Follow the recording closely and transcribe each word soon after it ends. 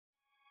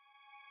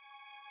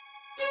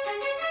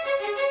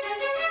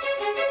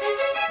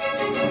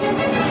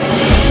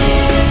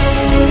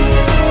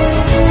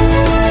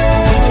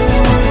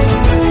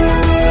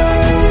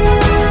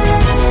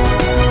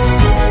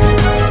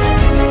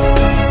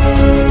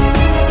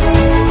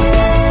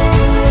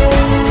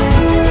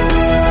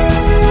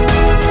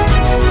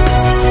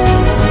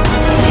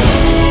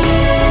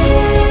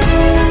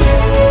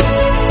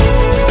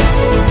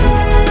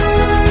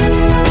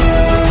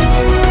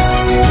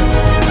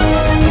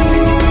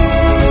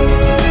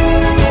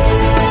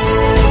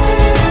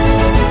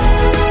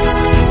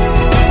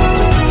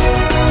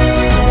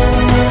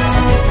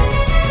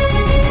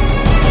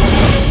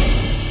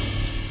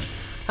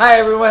Hi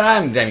everyone,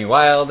 I'm Demi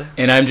Wild.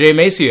 And I'm Jay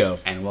Maceo.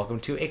 And welcome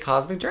to A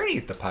Cosmic Journey,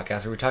 the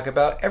podcast where we talk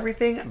about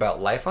everything about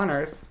life on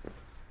Earth.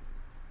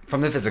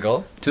 From the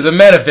physical to the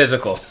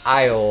metaphysical.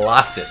 I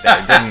lost it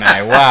there, didn't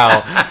I?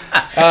 Wow.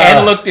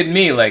 And looked at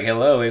me like,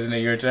 hello, isn't it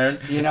your turn?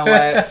 You know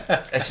what?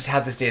 That's just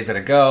how this day's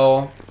going to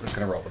go. I'm just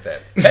going to roll with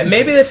it.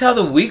 Maybe that's how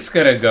the week's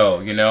going to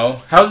go, you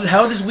know?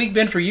 How's this week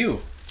been for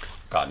you?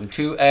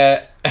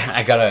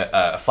 I got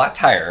a flat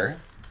tire.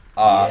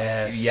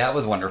 Yes. Yeah, it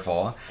was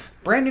wonderful.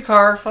 Brand new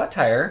car, flat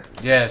tire.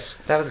 Yes.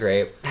 That was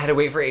great. I had to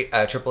wait for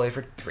AAA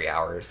for 3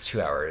 hours, 2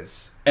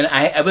 hours. And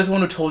I was the one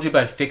who told you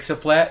about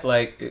Fix-A-Flat.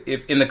 Like,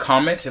 if in the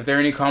comments, if there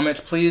are any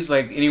comments, please,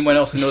 like, anyone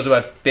else who knows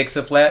about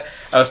Fix-A-Flat.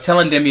 I was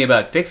telling Demi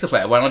about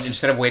Fix-A-Flat. Why don't you,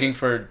 instead of waiting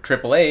for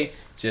AAA,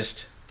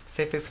 just...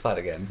 Say Fix-A-Flat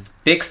again.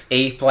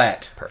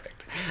 Fix-A-Flat.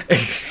 Perfect.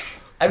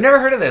 I've never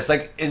heard of this.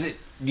 Like, is it...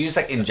 You just,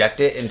 like, inject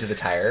it into the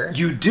tire?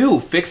 You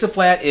do.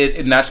 Fix-A-Flat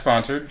is not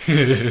sponsored.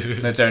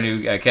 That's our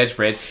new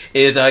catchphrase.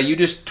 Is you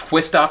just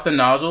twist off the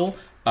nozzle.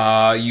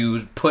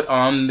 You put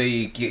on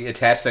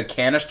attach the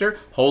canister,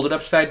 hold it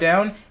upside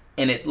down,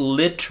 and it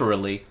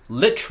literally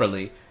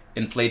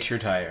inflates your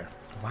tire.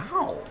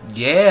 Wow.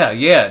 Yeah.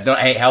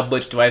 Hey, how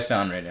butch do I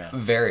sound right now?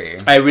 Very.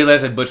 I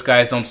realize that butch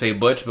guys don't say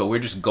butch, but we're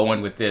just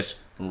going with this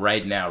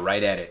right now,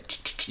 right at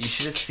it. You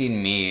should have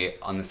seen me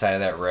on the side of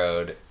that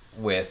road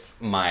with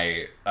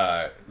my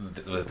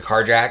with the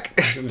car jack,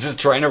 just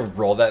trying to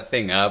roll that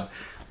thing up,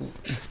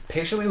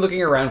 patiently looking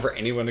around for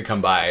anyone to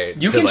come by.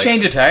 You can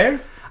change a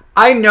tire?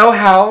 I know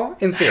how,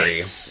 in theory.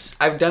 Nice.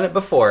 I've done it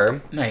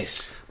before.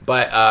 Nice.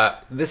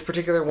 But this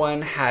particular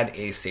one had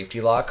a safety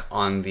lock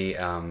on the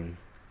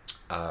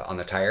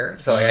tire,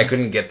 so I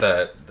couldn't get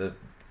the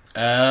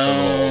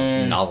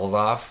little nozzles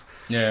off.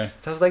 Yeah.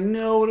 So I was like,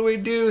 no, what do we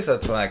do? So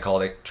that's when I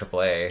called it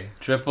AAA.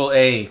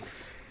 AAA.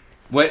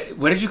 What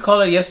did you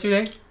call it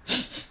yesterday?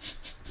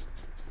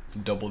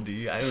 Double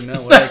D? I don't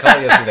know. What did I call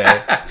it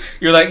yesterday?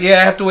 You're like,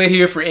 yeah, I have to wait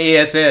here for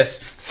ASS.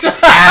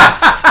 Ass.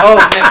 Oh,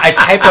 I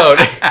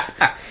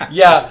typoed.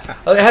 Yeah.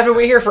 I have to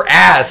wait here for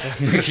ass.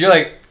 You're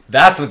like,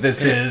 that's what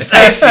this is.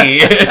 I see.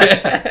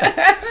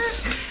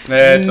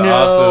 That's No,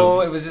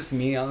 awesome. it was just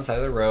me on the side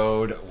of the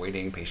road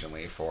waiting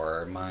patiently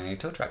for my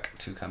tow truck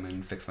to come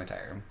and fix my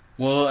tire.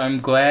 Well,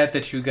 I'm glad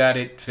that you got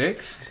it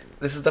fixed.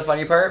 This is the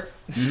funny part.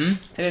 Mm-hmm.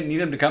 I didn't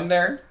need him to come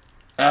there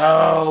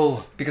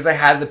Oh. because I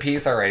had the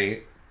piece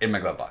already in my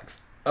glove box.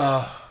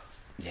 Oh.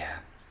 Yeah.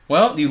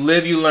 Well, you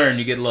live, you learn,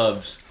 you get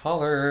loves.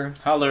 Holler.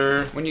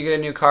 Holler. When you get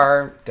a new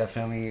car,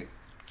 definitely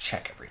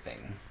check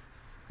everything.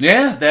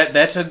 Yeah,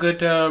 that's a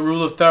good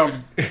rule of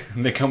thumb.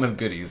 They come with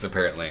goodies,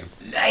 apparently.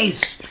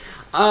 Nice.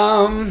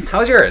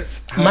 How's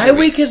yours? My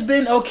week has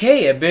been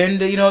okay. I've been,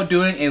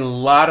 doing a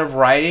lot of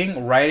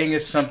writing. Writing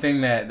is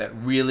something that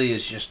really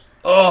is just,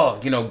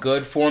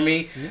 good for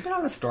me. You've been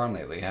on a storm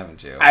lately,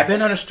 haven't you? I've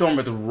been on a storm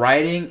with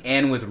writing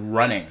and with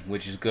running,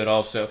 which is good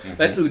also.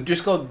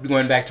 Mm-hmm.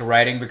 Going back to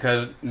writing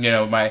because,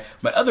 my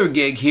other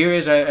gig here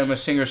is I'm a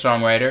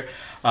singer-songwriter.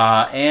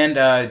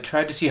 And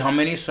tried to see how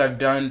many. So I've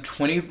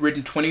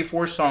written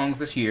 24 songs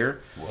this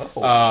year.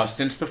 Whoa.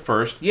 Since the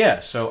first.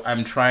 Yeah, so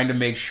I'm trying to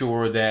make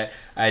sure that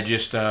I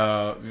just,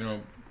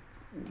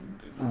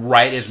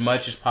 write as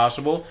much as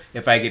possible.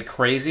 If I get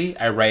crazy,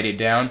 I write it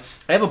down.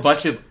 I have a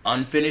bunch of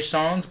unfinished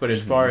songs, but as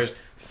far as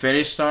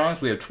finished songs,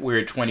 we're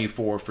at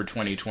 24 for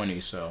 2020.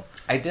 So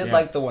I did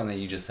like the one that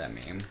you just sent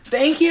me.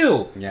 thank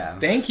you. Yeah.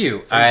 Thank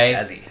you. Very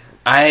jazzy.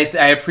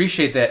 I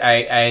appreciate that.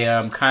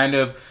 I kind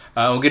of.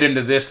 We'll get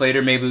into this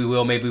later. Maybe we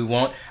will. Maybe we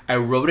won't. I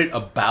wrote it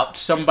about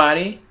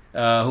somebody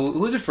who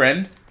was a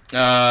friend.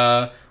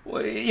 Yeah.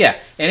 And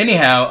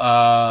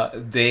anyhow,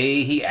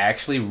 he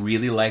actually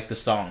really liked the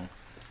song.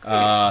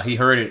 He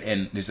heard it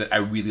and he said, "I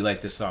really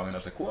like this song," and I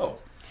was like, "Whoa!"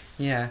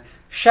 Yeah.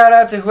 Shout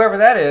out to whoever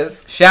that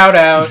is. Shout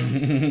out.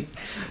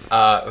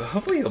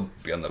 Hopefully you'll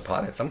be on the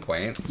pod at some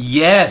point.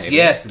 Yes, Maybe.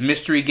 yes. The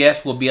mystery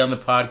guest will be on the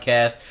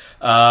podcast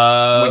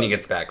When he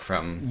gets back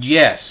from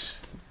yes,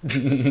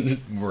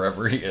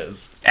 wherever he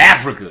is.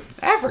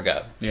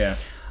 Africa. Yeah.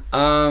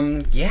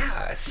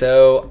 Yeah.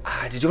 So,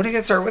 did you want to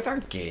get started with our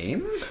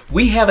game?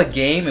 We have a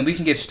game and we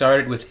can get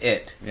started with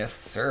it. Yes,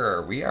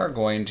 sir. We are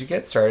going to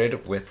get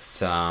started with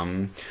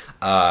some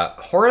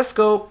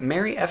horoscope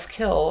Mary F.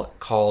 Kill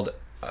called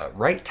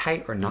Right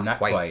Tight or Not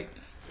Quite.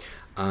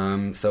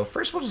 So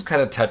first we'll just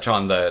kind of touch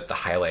on the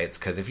highlights,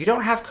 because if you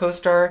don't have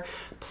CoStar,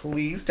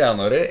 please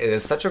download it. It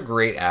is such a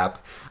great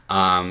app.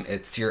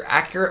 It's your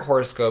accurate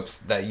horoscopes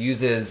that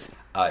uses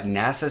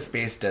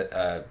NASA-based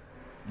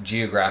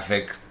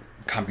geographic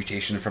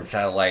computation from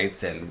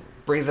satellites and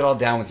brings it all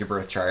down with your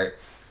birth chart.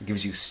 It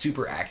gives you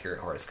super accurate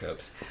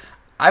horoscopes.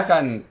 I've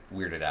gotten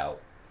weirded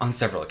out on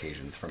several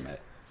occasions from it.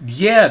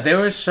 Yeah, there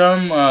were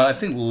some, I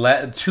think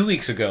 2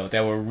 weeks ago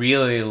that were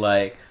really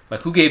like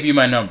who gave you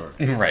my number?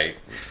 Right.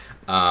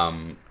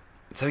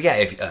 So yeah,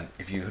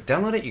 if you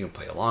download it, you can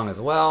play along as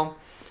well.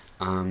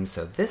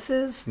 So this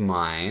is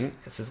mine.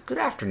 It says, "Good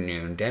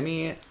afternoon,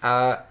 Demi.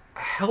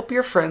 Help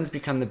your friends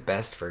become the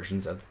best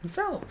versions of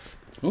themselves."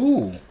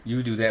 Ooh,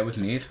 you do that with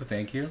me, so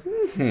thank you.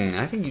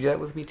 I think you do that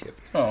with me too.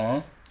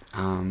 Aw.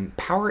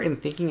 Power in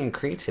thinking and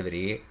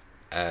creativity,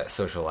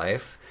 social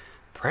life,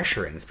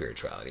 pressure in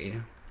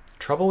spirituality,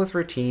 trouble with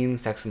routine,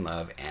 sex and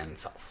love, and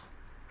self.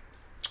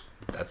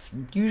 That's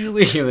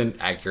usually an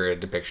accurate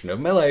depiction of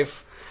my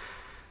life.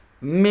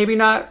 Maybe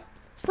not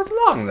for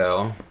long,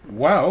 though.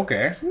 Wow,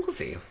 okay. We'll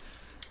see.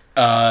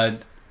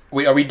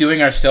 Wait, are we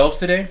doing ourselves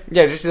today?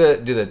 Yeah, just do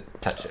the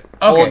touch it.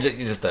 Okay. Well,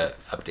 just the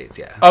updates,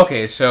 yeah.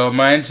 Okay, so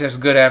mine says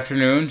good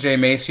afternoon, Jay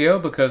Maceo,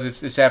 because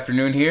it's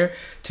afternoon here.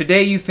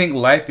 Today you think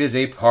life is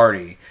a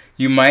party.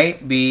 You might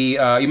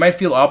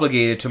feel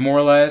obligated to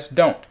moralize.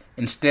 Don't.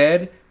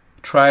 Instead,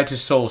 try to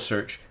soul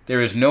search.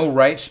 There is no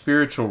right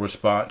spiritual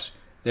response.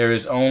 There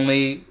is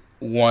only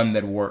one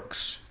that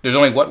works. There's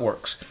only what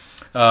works.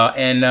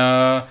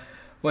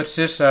 What's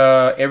this?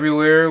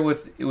 Everywhere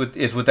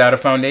is without a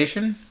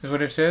foundation, is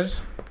what it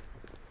says.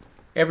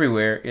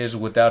 Everywhere is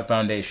without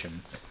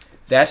foundation.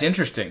 That's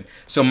interesting.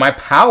 So my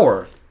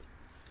power,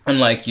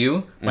 unlike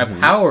you, my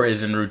power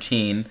is in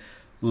routine,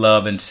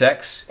 love, and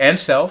sex, and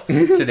self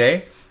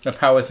today. My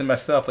power is in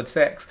myself with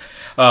sex.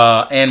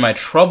 And my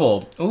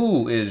trouble,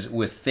 is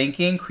with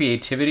thinking,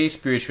 creativity,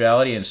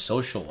 spirituality, and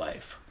social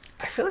life.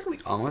 I feel like we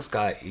almost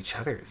got each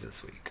other's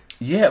this week.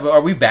 Yeah, but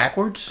are we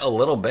backwards? A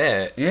little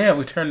bit. Yeah,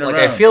 we turned around.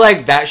 I feel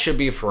like that should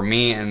be for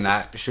me and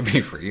that should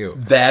be for you.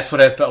 That's what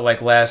I felt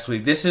like last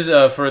week. This is,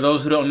 for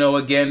those who don't know,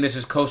 again, this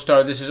is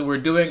CoStar. We're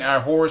doing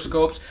our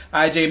horoscopes.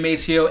 I, Jay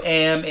Maceo,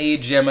 am a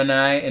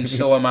Gemini, and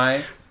so am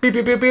I. Beep,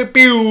 beep, beep, beep,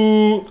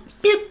 beep.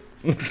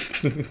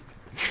 Beep.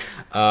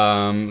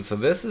 So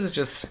this is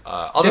just...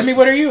 Tell me,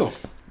 what are you?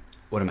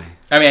 What am I?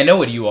 I mean, I know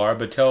what you are,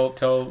 but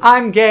tell...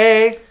 I'm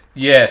gay.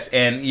 Yes,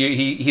 and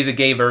he's a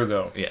gay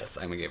Virgo. Yes,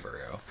 I'm a gay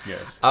Virgo.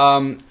 Yes.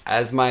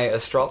 As my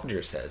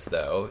astrologer says,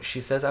 though, she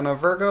says I'm a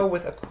Virgo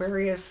with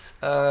Aquarius,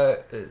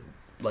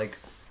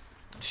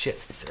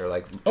 shifts or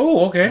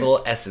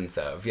little essence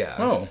of, yeah.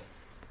 Oh,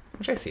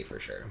 which I see for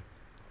sure.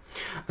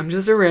 I'm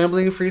just a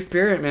rambling free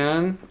spirit,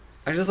 man.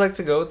 I just like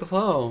to go with the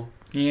flow.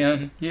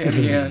 Yeah.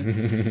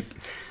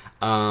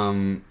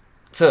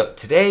 So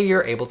today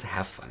you're able to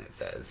have fun. It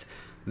says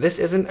this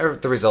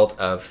isn't the result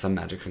of some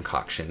magic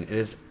concoction. It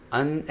is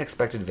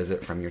unexpected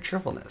visit from your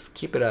cheerfulness.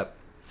 Keep it up.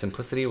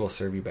 Simplicity will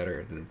serve you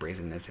better than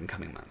brazenness in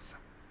coming months.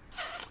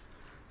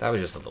 That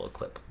was just a little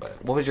clip,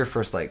 but what was your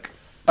first clip?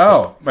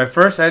 My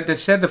first, I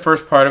said the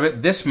first part of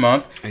it. This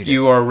month,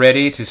 you are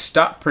ready to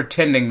stop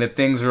pretending that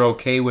things are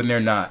okay when they're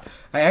not.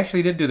 I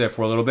actually did do that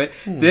for a little bit.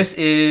 This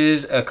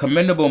is a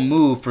commendable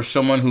move for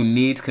someone who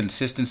needs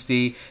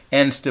consistency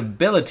and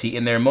stability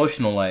in their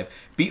emotional life.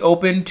 Be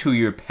open to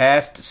your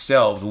past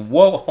selves.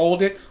 Whoa,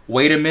 hold it.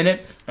 Wait a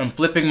minute. I'm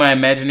flipping my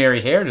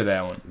imaginary hair to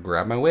that one.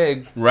 Grab my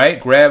wig. Right?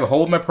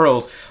 Hold my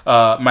pearls.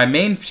 My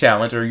main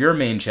challenge, or your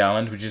main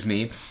challenge, which is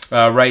me,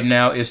 right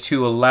now, is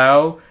to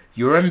allow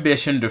your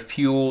ambition to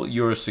fuel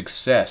your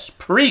success.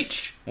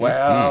 Preach!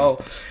 Wow.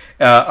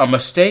 Mm-hmm. A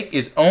mistake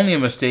is only a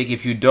mistake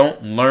if you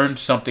don't learn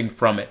something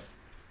from it.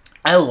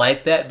 I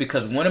like that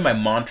because one of my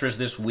mantras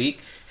this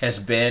week has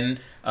been,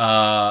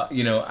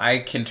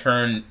 I can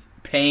turn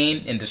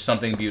pain into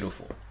something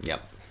beautiful.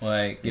 Yep.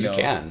 You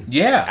can.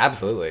 Yeah.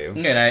 Absolutely.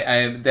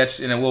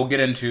 And we'll get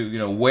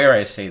into, where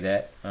I say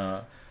that.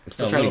 I'm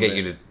still trying to get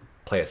you to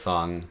play a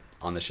song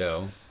on the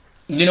show.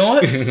 You know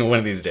what? One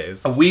of these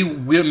days. We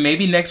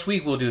maybe next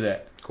week we'll do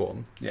that.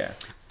 Cool. Yeah.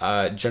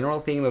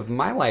 General theme of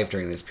my life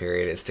during this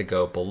period is to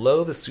go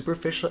below the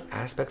superficial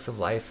aspects of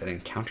life and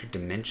encounter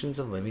dimensions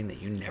of living that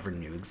you never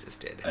knew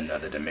existed.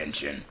 Another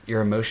dimension.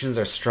 Your emotions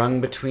are strung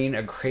between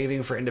a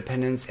craving for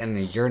independence and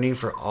a yearning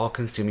for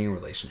all-consuming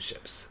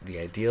relationships. The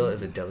ideal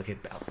is a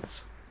delicate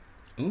balance.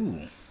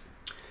 Ooh.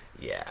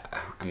 Yeah.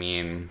 I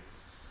mean,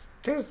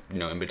 there's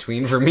no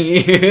in-between for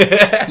me.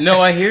 No,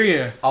 I hear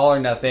you. All or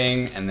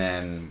nothing, and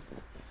then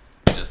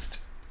just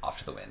off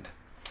to the wind.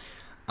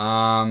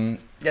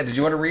 Yeah, did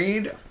you want to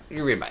read?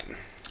 You read mine.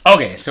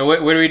 Okay, so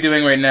what are we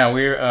doing right now?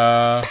 We're,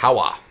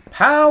 Power.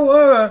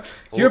 Power!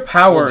 Your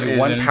power is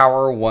one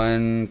power,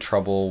 one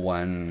trouble,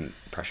 one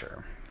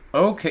pressure.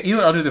 Okay,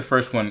 I'll do the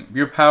first one.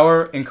 Your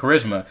power and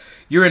charisma.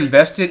 You're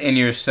invested in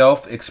your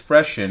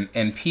self-expression,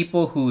 and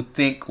people who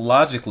think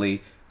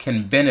logically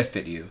can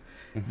benefit you.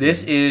 Mm-hmm.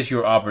 This is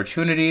your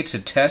opportunity to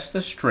test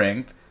the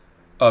strength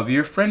of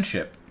your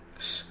friendship.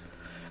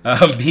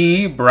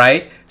 Be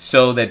bright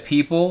so that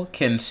people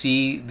can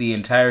see the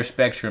entire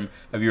spectrum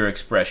of your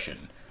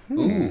expression.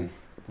 Ooh.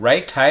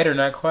 Right, tight, or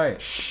not quite?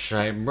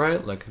 Shine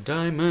bright like a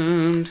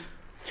diamond.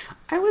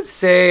 I would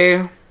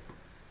say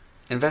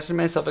invest in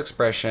my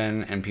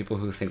self-expression and people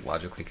who think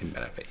logically can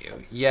benefit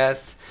you.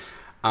 Yes,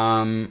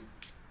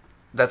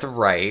 that's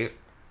right.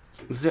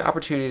 This is the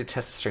opportunity to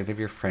test the strength of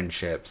your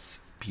friendships.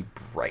 Be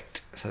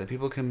bright so that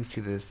people can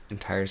see this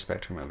entire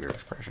spectrum of your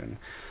expression.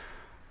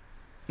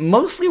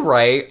 Mostly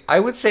right. I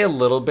would say a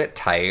little bit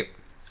tight.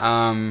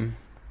 I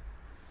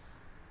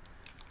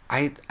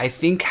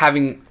think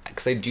having,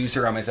 because I do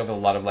surround myself with a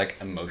lot of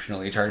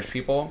emotionally charged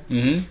people.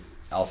 Mm-hmm.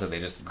 Also, they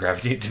just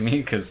gravitate to me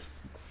because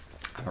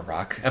I'm a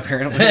rock,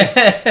 apparently.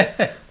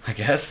 I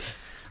guess,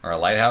 or a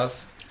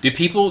lighthouse. Do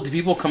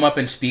people come up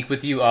and speak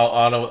with you all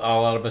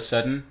out of a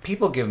sudden?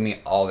 People give me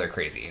all their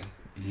crazy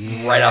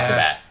right off the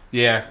bat.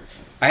 Yeah,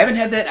 I haven't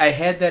had that. I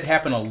had that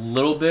happen a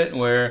little bit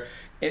where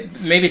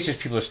maybe it's just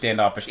people are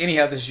standoffish.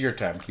 Anyhow, this is your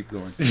time. Keep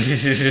going.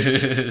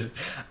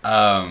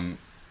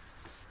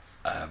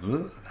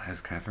 I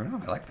was kind of thrown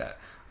off. I like that.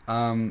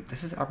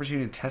 This is an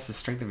opportunity to test the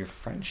strength of your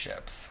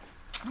friendships.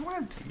 I don't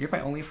want to. You're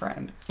my only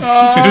friend.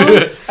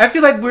 I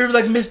feel like we're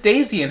like Miss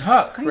Daisy and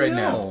Huck right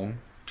now.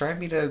 Drive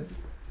me to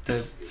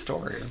the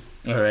store.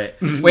 All right.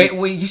 Wait.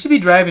 You should be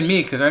driving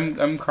me because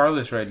I'm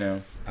Carlos right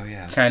now. Oh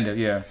yeah. Kind of.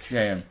 Yeah.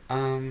 Yeah. I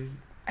am.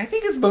 I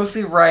think it's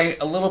mostly right.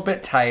 A little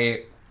bit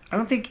tight. I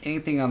don't think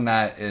anything on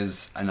that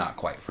is a not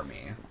quite for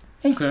me.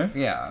 Okay.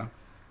 Yeah.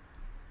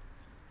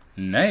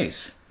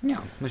 Nice.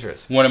 Yeah. What's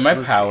yours? One of my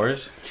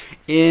powers.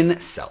 In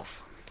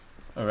self.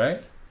 All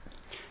right.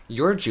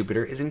 Your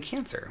Jupiter is in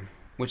Cancer,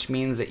 which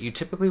means that you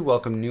typically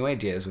welcome new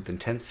ideas with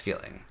intense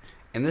feeling.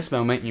 In this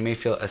moment, you may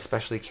feel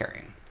especially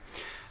caring,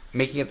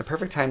 making it the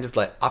perfect time to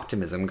let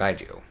optimism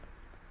guide you,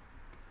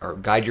 or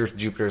guide your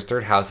Jupiter's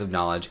third house of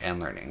knowledge and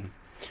learning.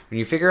 When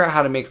you figure out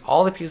how to make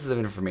all the pieces of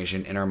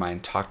information in our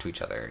mind talk to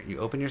each other, you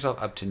open yourself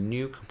up to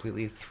new,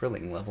 completely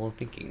thrilling level of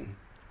thinking.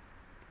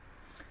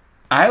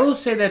 I will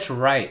say that's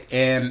right,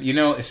 and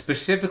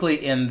specifically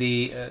in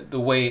the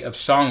way of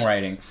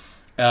songwriting.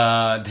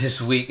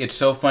 This week, it's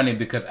so funny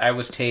because I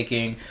was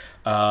taking,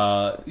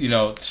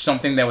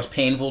 something that was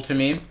painful to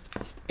me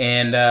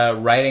and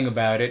writing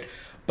about it.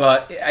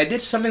 But I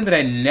did something that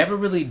I never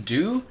really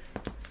do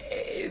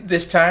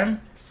this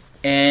time.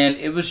 And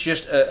it was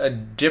just a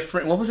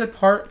different... What was that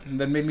part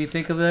that made me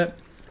think of that?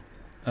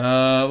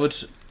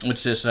 What's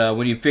this?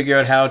 When you figure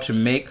out how to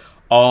make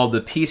all the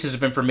pieces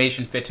of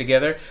information fit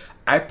together,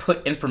 I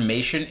put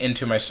information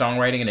into my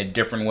songwriting in a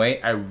different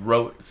way. I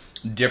wrote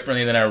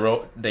differently than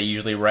I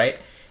usually write.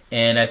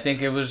 And I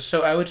think it was...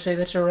 So I would say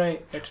that's all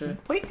right.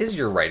 What is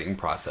your writing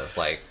process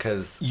like?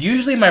 Because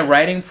usually my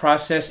writing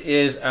process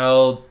is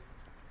I'll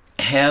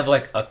have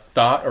like a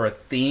thought or a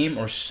theme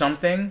or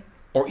something,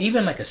 or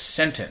even like a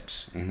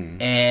sentence.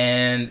 Mm-hmm.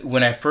 And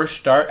when I first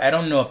start, I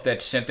don't know if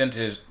that sentence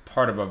is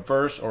part of a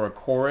verse or a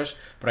chorus,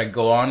 but I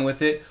go on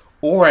with it.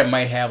 Or I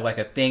might have like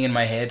a thing in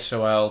my head,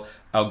 so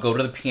I'll go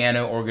to the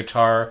piano or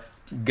guitar,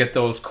 get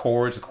those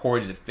chords, the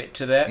chords that fit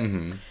to that,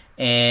 mm-hmm.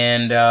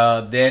 and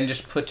then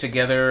just put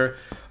together...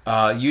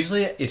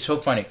 usually, it's so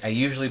funny. I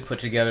usually put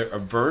together a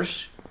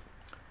verse,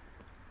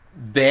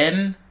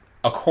 then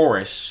a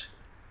chorus,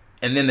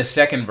 and then the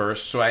second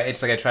verse. So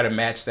it's like I try to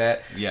match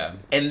that. Yeah.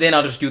 And then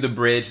I'll just do the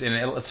bridge.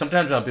 And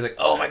sometimes I'll be like,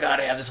 oh my God,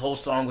 I have this whole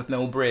song with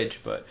no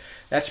bridge. But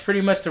that's pretty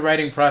much the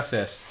writing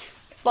process.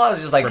 It's a lot of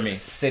just like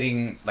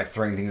sitting, like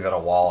throwing things at a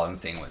wall and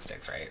seeing what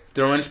sticks, right?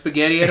 Throwing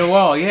spaghetti at a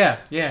wall, yeah.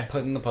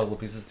 Putting the puzzle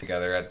pieces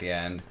together at the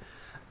end.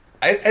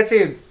 I'd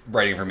say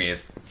writing for me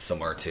is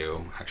similar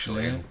too,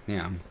 actually.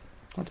 Yeah.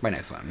 What's my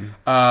next one?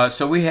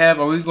 So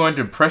are we going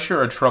to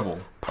pressure or trouble?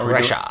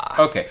 Pressure.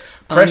 Okay.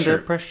 Pressure.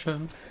 Under pressure.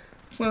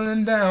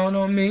 Pulling down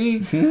on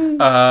me.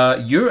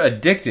 You're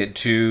addicted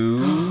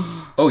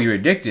to... Oh, you're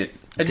addicted.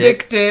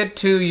 Addicted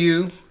to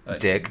you.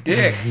 Dick.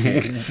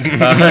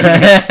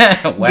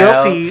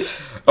 Well, guilty.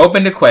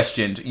 Open to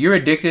questions. You're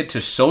addicted to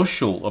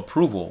social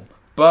approval,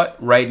 but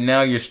right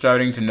now you're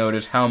starting to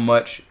notice how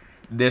much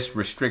this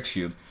restricts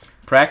you.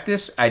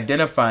 Practice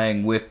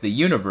identifying with the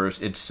universe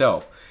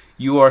itself.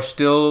 You are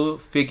still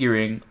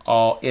figuring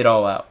it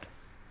all out.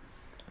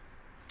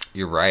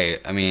 You're right.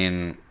 I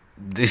mean,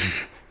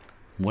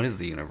 what is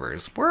the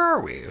universe? Where are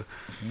we?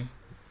 Mm-hmm.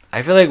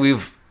 I feel like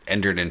we've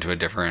entered into a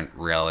different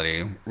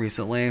reality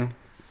recently,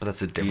 but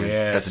that's a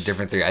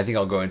different theory. I think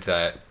I'll go into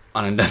that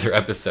on another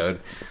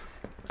episode.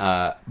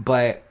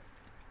 But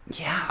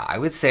yeah, I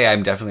would say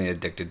I'm definitely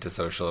addicted to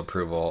social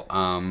approval.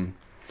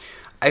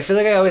 I feel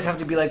like I always have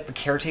to be like the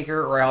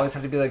caretaker, or I always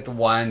have to be like the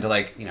one to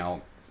like,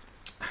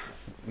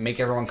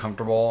 make everyone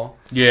comfortable.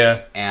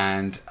 Yeah.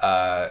 And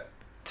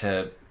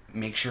to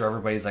make sure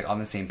everybody's like on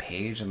the same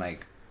page and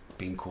like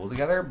being cool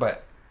together,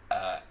 but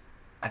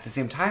at the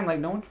same time, like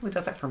no one really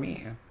does that for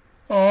me.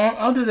 Oh,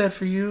 I'll do that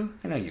for you.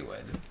 I know you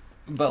would.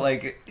 But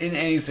like in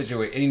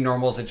any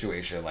normal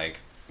situation, like,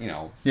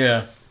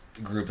 yeah,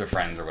 group of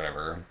friends or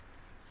whatever,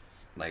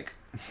 like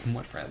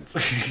what friends?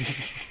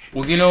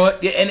 Well, you know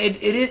what? Yeah, and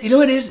it is. You know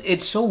what it is?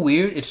 It's so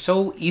weird. It's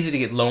so easy to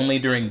get lonely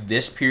during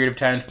this period of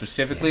time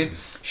specifically. Yeah.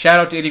 Shout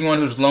out to anyone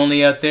who's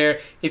lonely out there.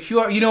 If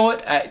you are, you know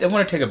what? I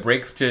want to take a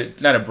break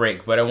not a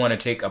break, but I want to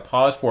take a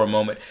pause for a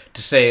moment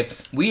to say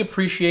we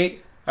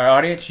appreciate our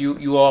audience,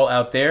 you all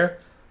out there.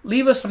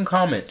 Leave us some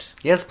comments.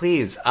 Yes,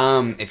 please.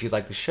 If you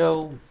like the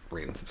show,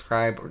 rate and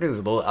subscribe. We're doing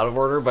this a little out of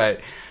order,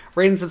 but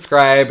rate and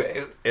subscribe.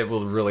 It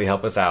will really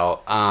help us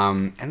out.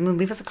 And then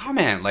leave us a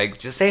comment. Like,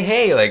 just say,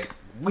 hey, like,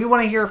 we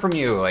want to hear from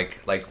you.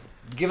 Like,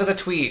 give us a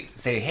tweet.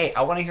 Say, hey,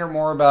 I want to hear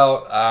more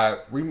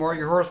about, read more of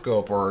your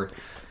horoscope, or...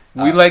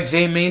 we like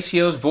Jay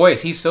Macio's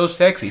voice. He's so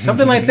sexy.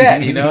 Something like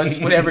that,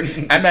 just whatever.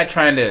 I'm not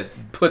trying to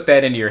put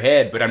that into your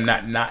head, but I'm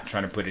not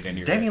trying to put it in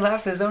your head. Demi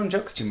laughs at his own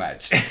jokes too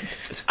much.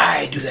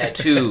 I do that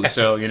too,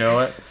 so you know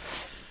what?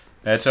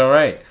 That's all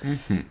right.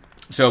 Mm-hmm.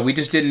 So we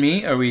just did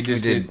me, or we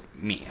just did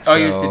me? Oh,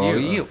 you just did you.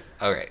 You.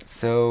 All right.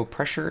 So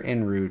pressure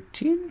and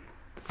routine.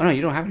 Oh no,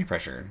 you don't have any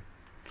pressure.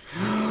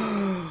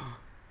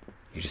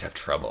 You just have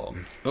trouble.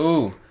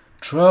 Ooh,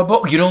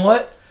 trouble. You know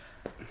what?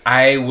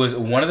 I was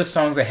one of the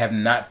songs I have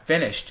not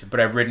finished,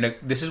 but I've written.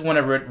 This is one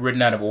I've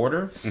written out of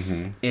order.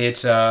 Mm-hmm.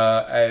 It's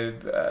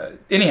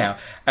anyhow.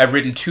 I've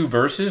written 2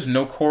 verses,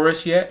 no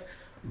chorus yet,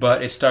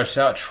 but it starts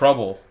out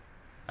trouble.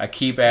 I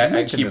keep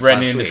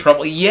running into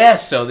trouble.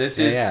 Yes, so this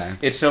is. Yeah.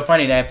 It's so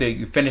funny. And I have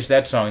to finish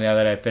that song now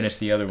that I finished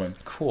the other one.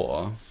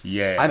 Cool.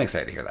 Yeah, I'm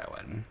excited to hear that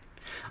one.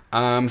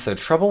 So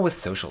trouble with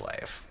social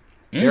life.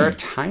 There are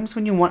times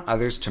when you want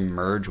others to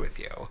merge with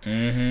you.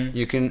 Mm-hmm.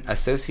 You can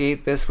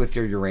associate this with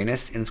your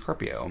Uranus in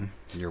Scorpio.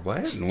 Your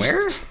what? And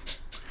where?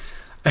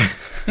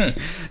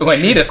 Oh, I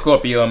need a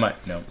Scorpio. I'm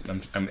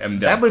done.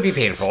 That would be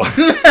painful.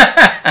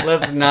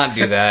 Let's not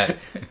do that.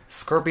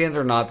 Scorpions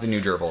are not the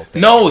new gerbils.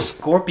 No,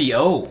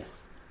 Scorpio.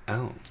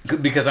 Oh.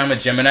 Because I'm a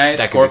Gemini.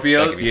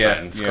 Scorpio.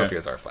 Fun.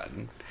 Scorpios are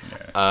fun.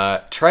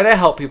 Yeah. Try to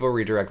help people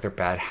redirect their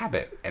bad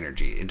habit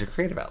energy into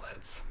creative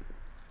outlets.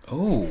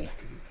 Oh.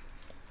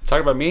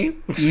 Talk about me?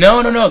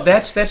 No.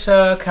 That's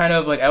kind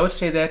of like, I would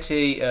say that's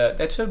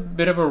a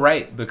bit of a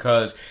right,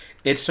 because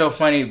it's so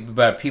funny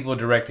about people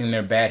directing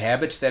their bad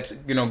habits. That's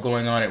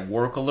going on at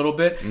work a little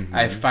bit. Mm-hmm.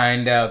 I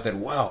find out that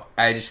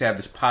I just have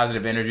this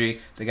positive energy.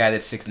 The guy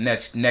that sits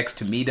next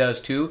to me does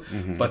too.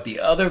 Mm-hmm. But the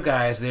other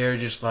guys, they're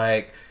just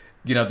like,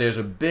 there's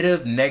a bit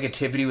of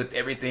negativity with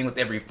everything, with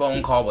every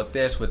phone call, with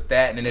this, with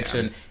that, and it's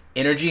an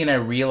energy. And I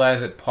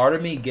realize that part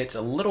of me gets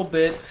a little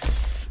bit.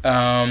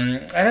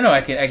 I don't know.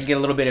 I can get a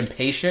little bit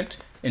impatient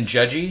and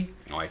judgy,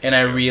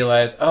 I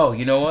realize,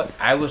 you know what?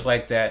 I was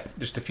like that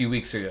just a few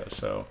weeks ago.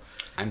 So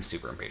I'm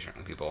super impatient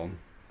with people,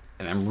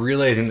 and I'm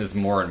realizing this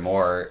more and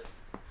more.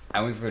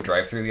 I went through the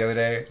drive-thru the other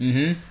day.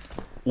 Mm-hmm.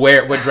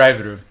 What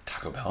drive-thru?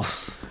 Taco Bell.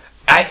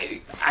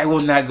 I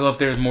will not go if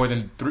there's more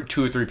than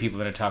 2 or 3 people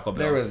in a Taco Bell.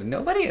 There was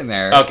nobody in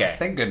there. Okay,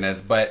 thank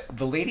goodness. But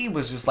the lady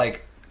was just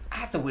like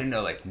at the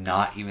window, like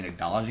not even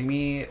acknowledging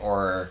me,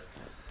 or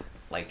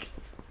like.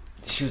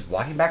 She was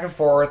walking back and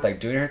forth,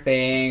 like, doing her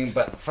thing,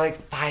 but for, like,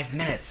 5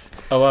 minutes.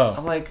 Oh, wow.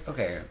 I'm like,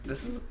 okay,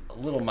 this is a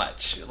little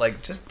much.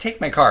 Like, just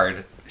take my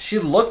card. She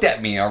looked at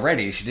me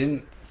already. She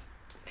didn't...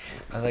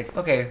 I was like,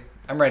 okay,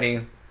 I'm ready.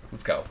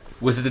 Let's go.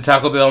 Was it the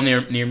Taco Bell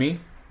near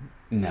me?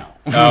 No.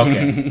 Oh,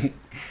 okay.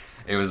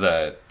 It was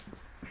where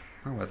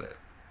was it?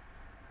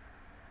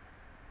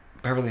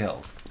 Beverly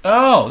Hills.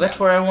 Oh, that's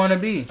where I want to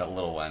be. The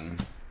little one.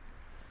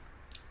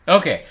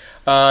 Okay.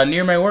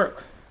 Near my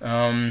work.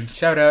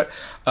 Shout out.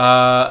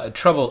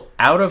 Trouble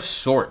out of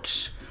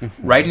sorts.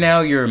 Right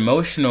now, your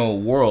emotional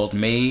world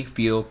may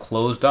feel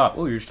closed off.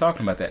 Oh, you're just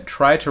talking about that.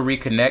 Try to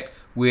reconnect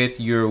with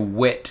your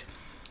wit.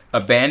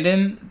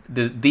 Abandon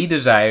the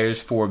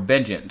desires for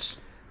vengeance.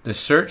 The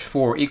search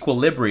for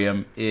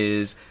equilibrium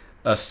is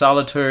a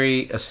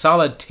solitary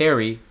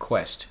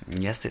quest.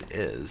 Yes, it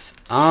is.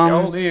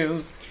 Sure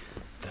is.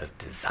 The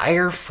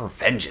desire for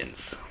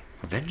vengeance.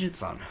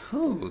 Vengeance on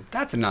who?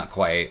 That's not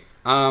quite.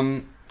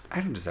 I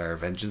don't desire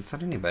vengeance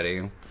on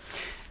anybody.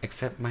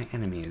 Except my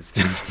enemies.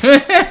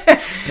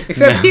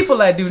 Except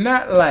people I do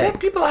not like. Except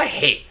people I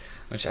hate.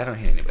 Which I don't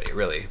hate anybody,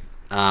 really.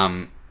 There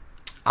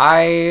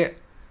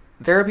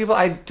are people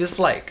I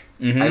dislike,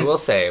 I will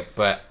say,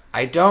 but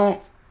I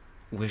don't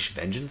wish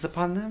vengeance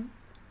upon them.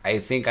 I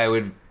think I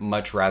would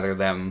much rather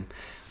them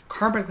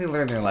karmically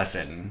learn their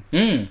lesson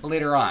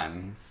later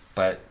on.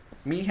 But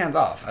me, hands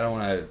off. I don't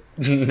want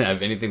to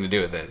have anything to do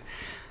with it.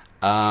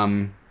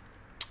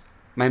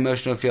 My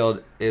emotional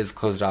field is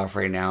closed off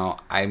right now.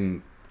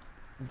 I'm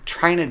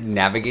trying to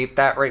navigate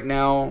that right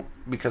now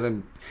because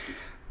I'm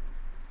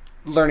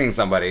learning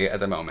somebody at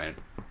the moment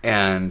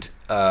and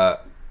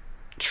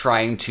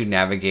trying to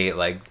navigate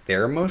like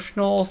their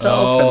emotional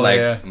self and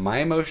like my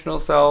emotional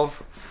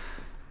self.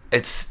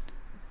 It's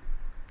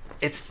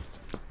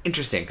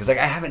interesting because like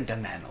I haven't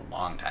done that in a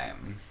long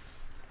time.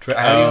 I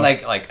haven't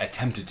even like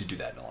attempted to do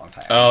that in a long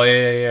time. Oh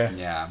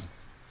yeah.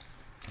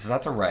 So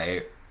that's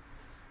alright.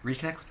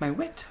 Reconnect with my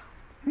wit.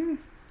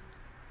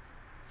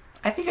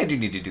 I think I do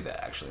need to do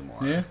that actually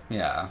more.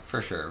 Yeah,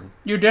 for sure.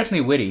 You're definitely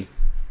witty.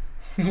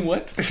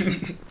 What?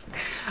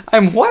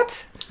 I'm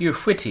what? You're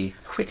witty.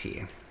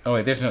 Witty. Oh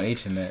wait, there's no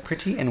H in that.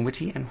 Pretty and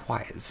witty and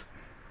wise.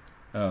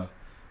 Oh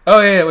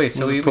yeah. Wait.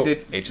 So we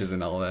did H's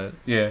and all that.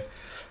 Yeah.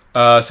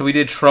 So we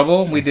did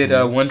trouble. We did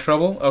one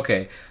trouble.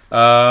 Okay.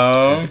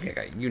 I think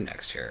I got you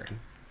next here.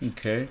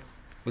 Okay.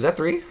 Was that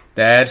 3?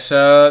 That's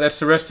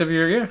the rest of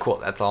your Cool.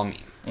 That's all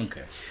me.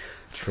 Okay.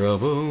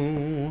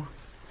 Trouble.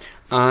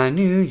 I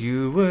knew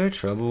you were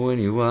trouble when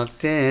you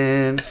walked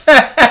in.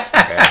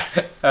 Okay.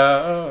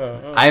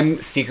 I'm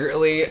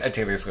secretly a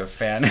Taylor Swift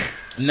fan.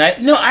 I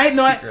know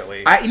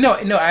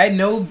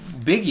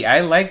Biggie.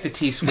 I like the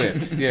T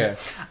Swift. Yeah.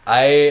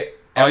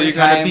 All you're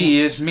gonna be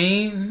is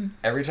me.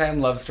 Every time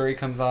Love Story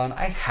comes on,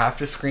 I have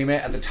to scream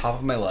it at the top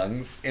of my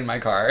lungs in my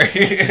car.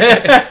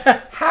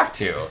 Have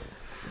to.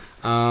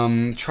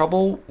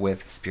 Trouble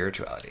with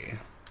spirituality.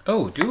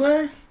 Oh, do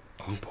I?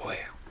 Oh boy.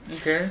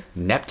 Okay.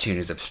 Neptune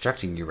is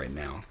obstructing you right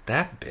now.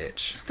 That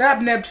bitch.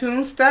 Stop,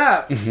 Neptune,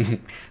 stop.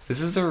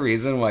 This is the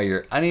reason why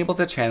you're unable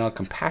to channel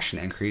compassion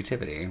and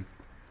creativity.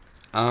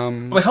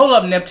 Wait, hold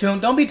up, Neptune.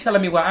 Don't be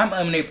telling me why I'm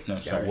unable. No,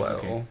 sorry. Whoa.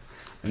 Okay.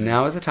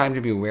 Now is the time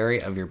to be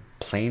wary of your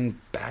plain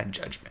bad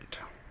judgment.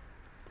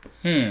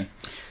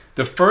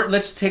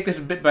 Let's take this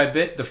bit by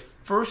bit. The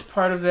first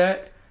part of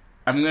that,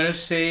 I'm gonna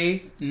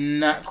say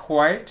not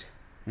quite.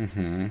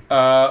 Mm-hmm.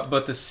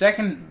 But the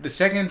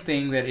second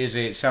thing that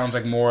it sounds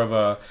like more of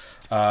a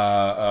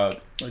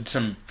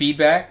some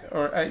feedback,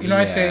 or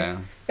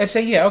I'd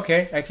say yeah,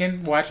 okay, I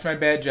can watch my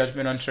bad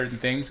judgment on certain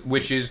things,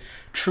 which is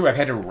true. I've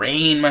had to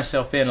rein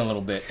myself in a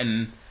little bit,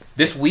 and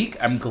this week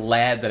I'm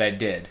glad that I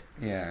did.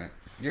 Yeah,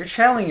 you're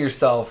channeling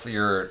yourself,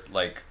 your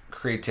like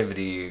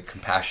creativity,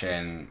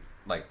 compassion,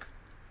 like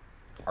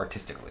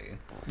artistically.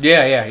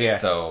 Yeah.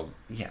 So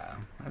yeah,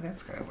 I think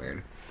that's kind of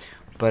weird.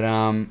 But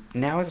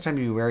now is the time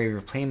to be wary of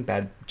your plain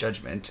bad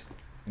judgment.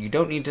 You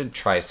don't need to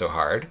try so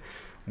hard.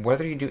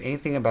 Whether you do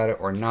anything about it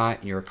or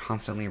not, you're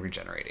constantly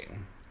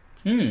regenerating.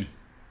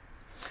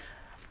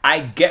 I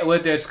get where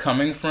that's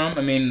coming from.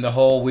 I mean, the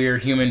whole we're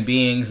human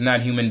beings,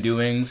 not human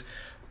doings.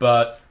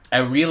 But I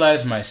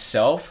realize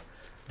myself,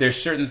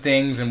 there's certain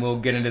things, and we'll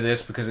get into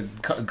this because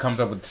it comes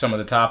up with some of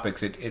the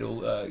topics. It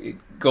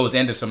goes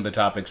into some of the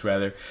topics,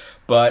 rather.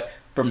 But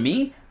for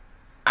me,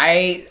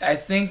 I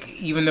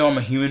think even though I'm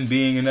a human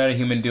being and not a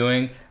human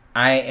doing,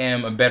 I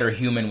am a better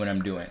human when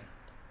I'm doing.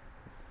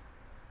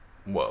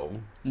 Whoa.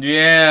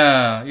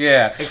 Yeah.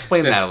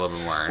 Explain that a little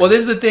bit more. Well,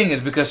 this is the thing,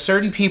 is because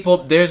certain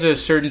people, there's a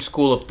certain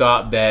school of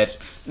thought that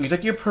it's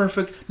like, you're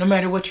perfect, no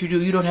matter what you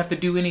do, you don't have to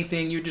do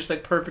anything, you're just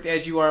like perfect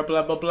as you are,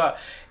 blah, blah, blah.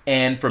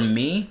 And for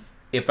me,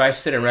 if I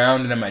sit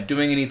around and I'm not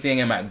doing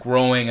anything, I'm not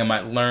growing, I'm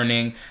not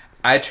learning,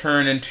 I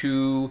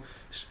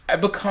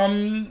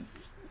become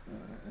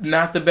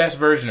not the best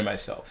version of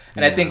myself.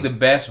 And I think the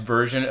best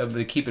version of,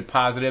 to keep it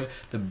positive,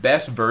 the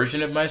best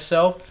version of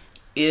myself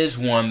is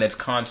one that's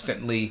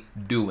constantly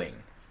doing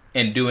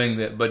and doing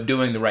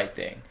the right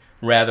thing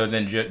rather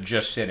than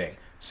just sitting.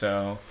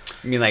 So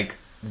I mean, like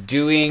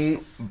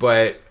doing,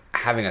 but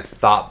having a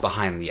thought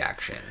behind the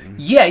action.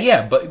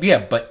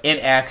 But in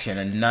action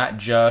and not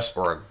just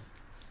or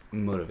a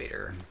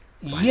motivator.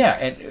 Yeah,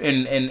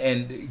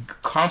 and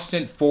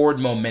constant forward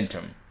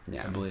momentum.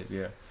 Yeah, I believe.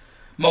 Yeah,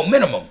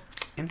 momentum.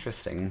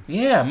 Interesting.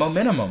 Yeah,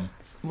 momentum.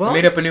 Well, I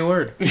made up a new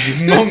word.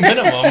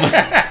 Momentum.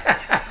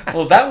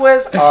 Well, that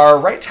was our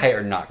Right Tight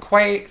or Not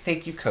Quite.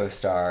 Thank you,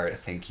 CoStar.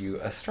 Thank you,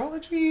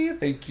 Astrology.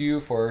 Thank you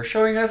for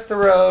showing us the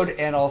road.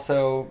 And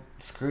also,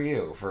 screw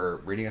you for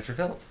reading us for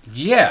filth.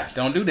 Yeah,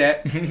 don't do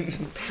that.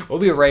 We'll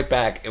be right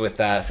back with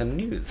some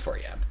news for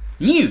you.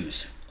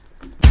 News.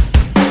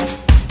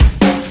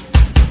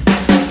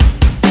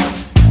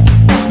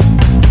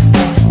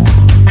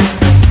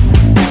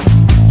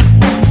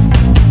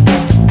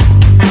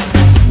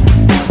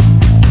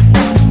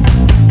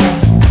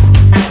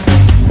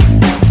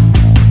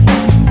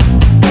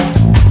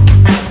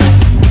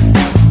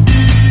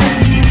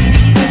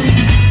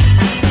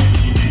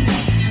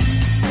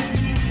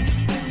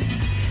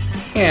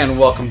 And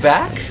welcome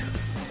back.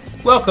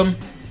 Welcome.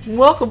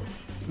 Where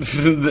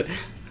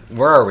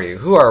are we?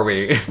 Who are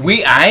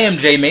we? I am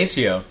Jay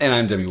Maceo. And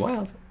I'm Debbie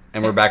Wild.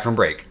 And we're back from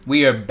break.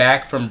 We are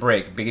back from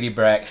break. Biggity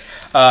brack.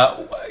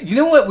 You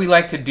know what we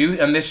like to do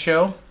on this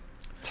show?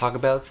 Talk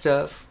about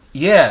stuff.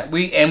 Yeah,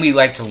 we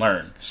like to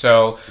learn.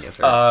 So, yes,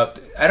 sir.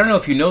 I don't know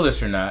if you know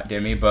this or not,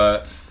 Demi,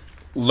 but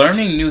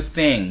learning new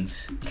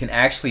things can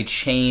actually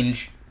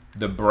change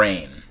the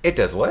brain. It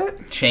does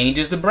what?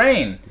 Changes the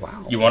brain.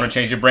 Wow. You want to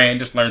change your brain,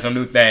 just learn some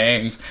new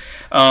things.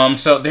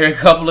 So there are a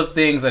couple of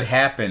things that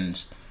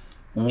happens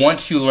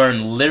once you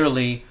learn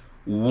literally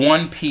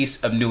one piece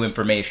of new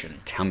information.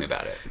 Tell me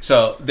about it.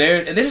 So and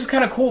this is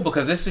kind of cool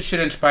because this should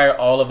inspire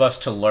all of us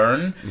to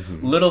learn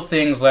little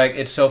things. Like,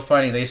 it's so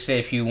funny, they say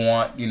if you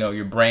want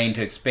your brain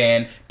to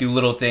expand, do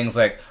little things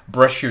like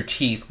brush your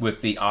teeth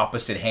with the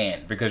opposite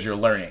hand because you're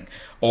learning,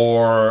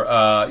 or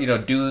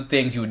do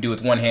things you would do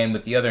with one hand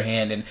with the other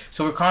hand. And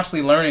so we're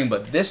constantly learning,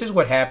 but this is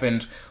what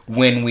happens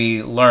when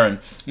we learn.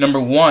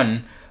 Number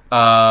one,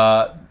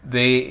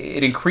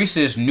 it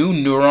increases new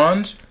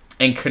neurons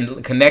and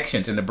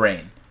connections in the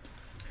brain.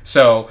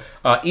 So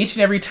each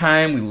and every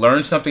time we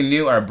learn something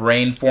new, our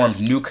brain forms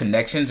new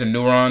connections and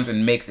neurons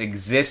and makes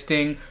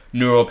existing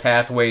neural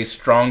pathways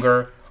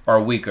stronger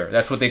or weaker.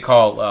 That's what they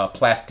call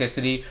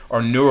plasticity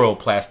or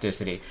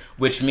neuroplasticity,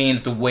 which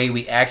means the way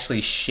we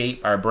actually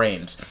shape our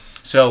brains.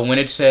 So when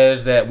it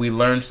says that we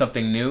learn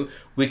something new,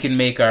 we can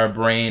make our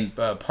brain,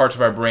 parts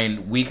of our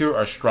brain weaker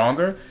or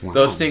stronger. Wow.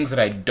 Those things that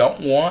I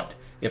don't want,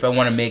 if I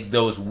want to make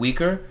those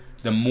weaker,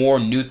 the more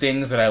new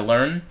things that I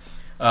learn,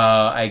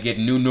 I get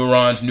new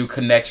neurons, new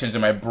connections,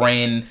 and my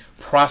brain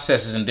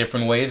processes in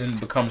different ways and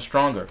becomes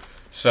stronger.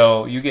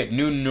 So you get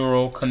new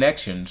neural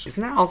connections.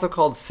 Isn't that also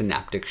called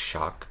synaptic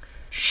shock?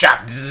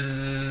 Shock.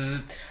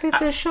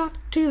 It's a shock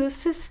to the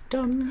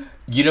system.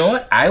 You know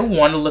what? I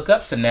want to look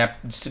up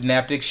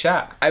synaptic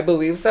shock. I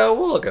believe so.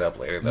 We'll look it up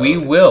later, though. We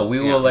will. We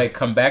will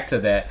come back to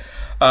that.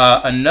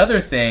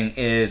 Another thing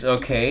is,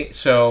 okay,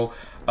 so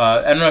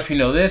I don't know if you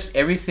know this,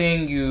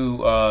 everything you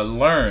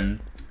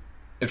learn,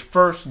 it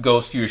first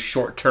goes to your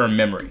short-term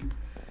memory.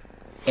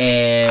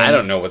 And I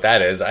don't know what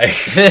that is. I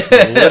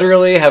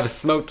literally have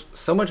smoked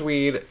so much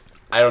weed,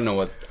 I don't know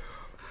what...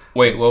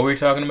 Wait, what were we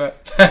talking about?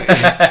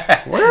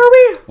 Where are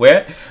we?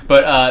 Where?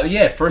 But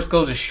yeah, it first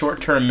goes to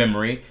short-term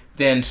memory,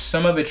 then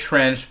some of it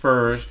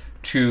transfers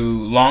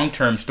to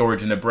long-term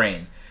storage in the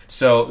brain.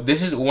 So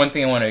this is one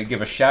thing I want to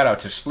give a shout out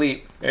to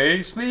sleep.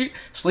 Hey, sleep.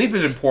 Sleep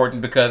is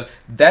important because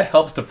that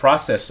helps the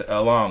process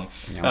along.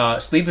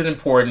 Yep. Sleep is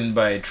important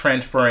by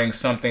transferring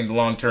something to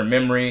long-term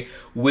memory,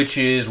 which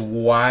is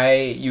why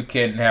you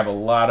can have a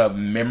lot of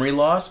memory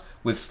loss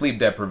with sleep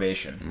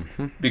deprivation.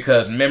 Mm-hmm.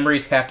 Because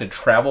memories have to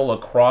travel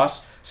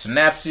across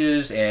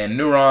synapses and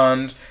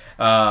neurons,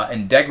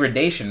 and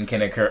degradation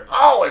can occur.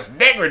 Oh, it's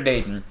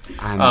degradation.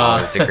 I'm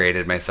always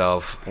degraded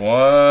myself.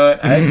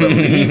 What? I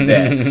believe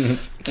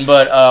that.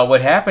 But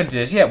what happens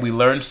is, yeah, we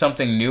learn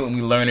something new and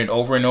we learn it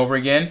over and over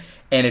again,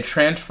 and it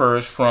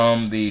transfers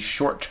from the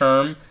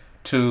short-term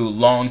to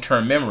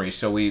long-term memory.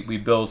 So we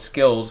build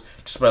skills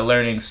just by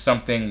learning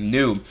something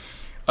new.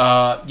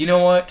 You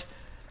know what?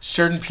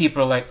 Certain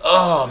people are like,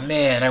 oh,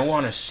 man, I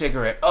want a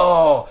cigarette.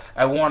 Oh,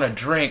 I want a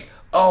drink.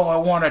 Oh, I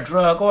want a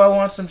drug. Oh, I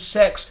want some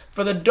sex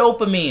for the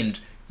dopamines.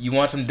 You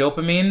want some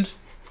dopamines?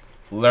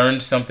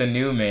 Learn something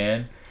new,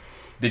 man.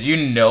 Did you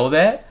know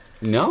that?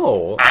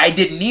 No. I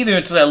didn't either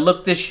until I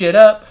looked this shit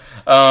up.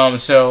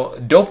 So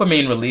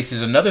dopamine release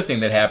is another thing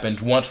that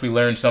happens once we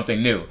learn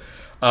something new.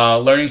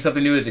 Learning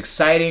something new is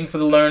exciting for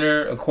the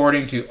learner,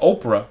 according to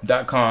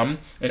Oprah.com.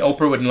 And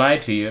Oprah wouldn't lie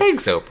to you.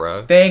 Thanks,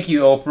 Oprah. Thank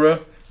you,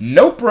 Oprah.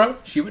 Noprah.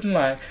 She wouldn't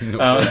lie.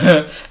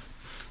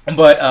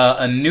 But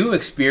a new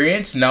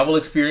experience, novel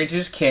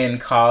experiences, can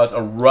cause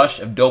a rush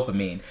of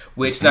dopamine,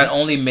 which not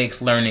only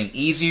makes learning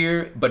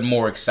easier, but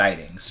more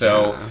exciting.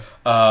 So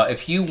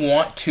if you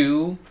want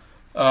to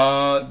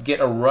get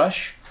a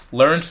rush,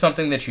 learn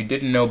something that you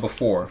didn't know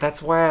before.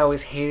 That's why I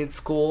always hated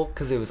school,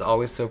 because it was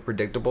always so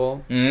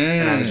predictable.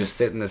 And I would just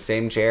sit in the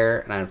same chair,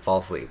 and I'd fall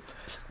asleep.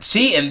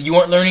 See, and you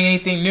weren't learning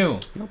anything new.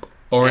 Nope.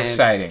 Or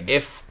exciting.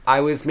 If I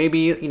was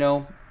maybe,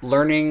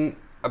 learning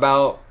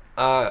about...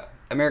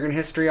 American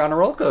history on a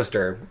roller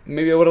coaster.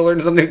 Maybe I would have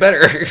learned something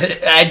better.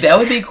 That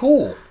would be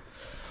cool.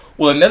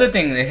 Well, another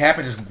thing that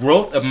happens is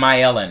growth of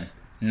myelin.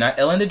 Not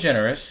Ellen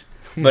DeGeneres,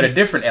 but a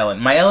different Ellen.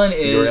 Myelin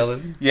is... Your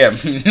Ellen? Yeah,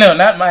 no,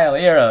 not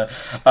myelin. Your Ellen.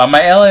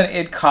 Myelin,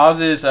 it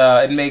causes...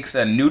 it makes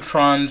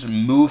neutrons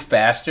move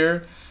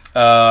faster.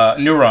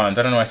 Neurons.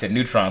 I don't know why I said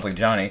neutrons like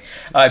Johnny.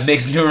 It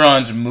makes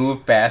neurons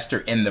move faster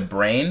in the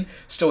brain.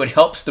 So it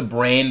helps the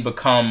brain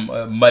become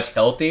much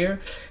healthier.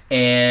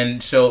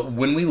 And so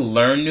when we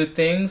learn new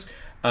things...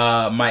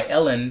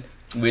 myelin,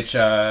 which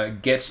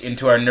gets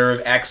into our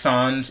nerve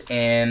axons,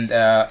 and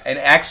an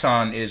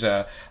axon is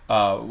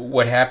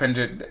what happens.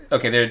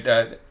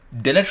 They're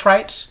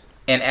dendrites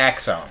and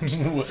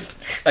axons.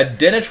 A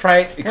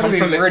dendrite. What are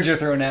these words you're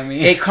throwing at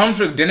me?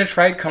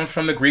 Dendrite comes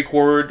from the Greek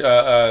word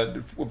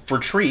for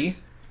tree.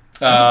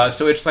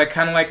 So it's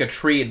kind of like a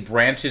tree. It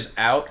branches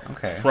out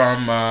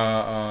from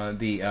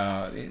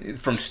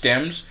from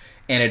stems,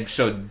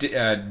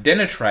 and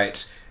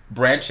dendrites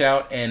branch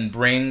out and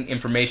bring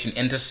information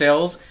into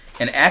cells,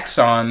 and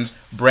axons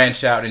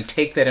branch out and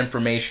take that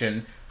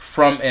information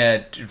from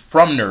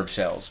nerve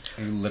cells.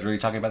 Are you literally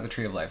talking about the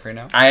tree of life right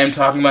now? I am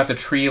talking about the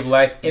tree of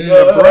life in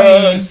the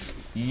brain.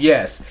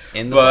 Yes.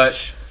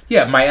 Flesh.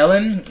 Yeah,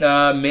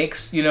 myelin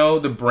makes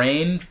the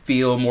brain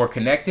feel more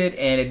connected,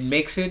 and it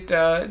makes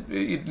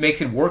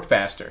it work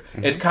faster.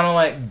 Mm-hmm. It's kind of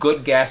like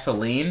good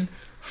gasoline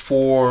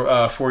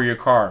for your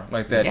car,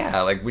 like that.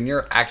 Yeah, like when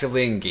you're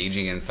actively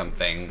engaging in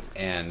something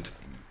and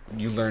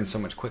you learn so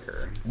much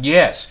quicker.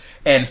 Yes.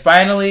 And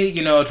finally,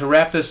 to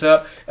wrap this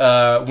up,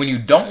 when you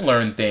don't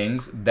learn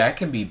things, that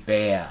can be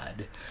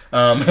bad.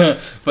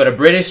 But a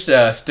British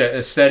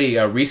study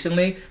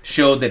recently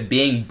showed that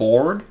being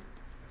bored,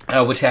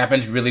 which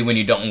happens really when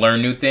you don't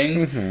learn new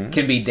things,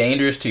 can be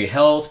dangerous to your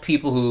health.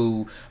 People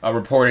who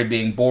reported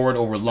being bored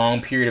over a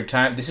long period of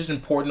time. This is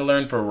important to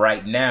learn for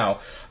right now.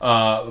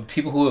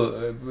 People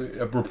who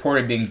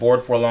reported being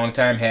bored for a long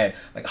time had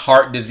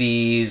heart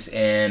disease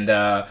and...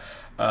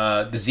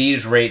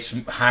 disease rates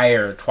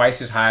higher,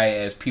 twice as high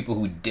as people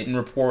who didn't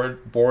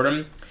report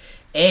boredom.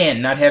 And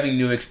not having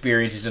new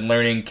experiences and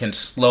learning can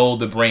slow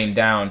the brain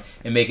down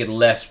and make it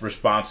less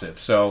responsive.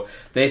 So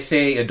they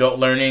say adult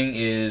learning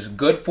is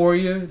good for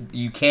you.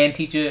 You can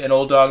teach an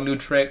old dog new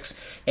tricks,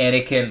 and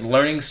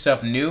learning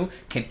stuff new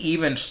can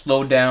even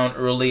slow down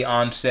early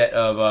onset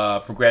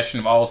of progression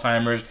of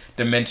Alzheimer's,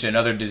 dementia, and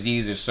other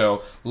diseases.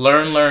 So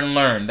learn.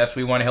 That's what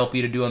we want to help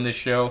you to do on this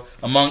show.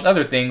 Among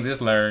other things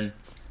is learn.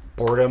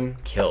 Boredom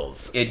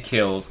kills. It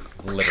kills.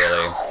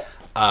 Literally.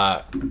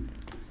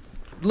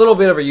 Little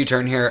bit of a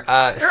U-turn here.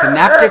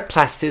 Synaptic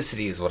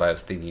plasticity is what I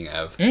was thinking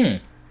of.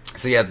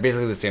 So yeah, it's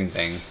basically the same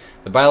thing.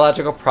 The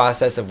biological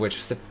process of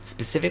which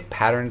specific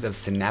patterns of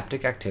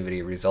synaptic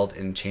activity result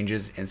in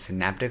changes in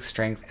synaptic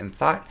strength and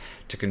thought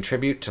to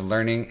contribute to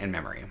learning and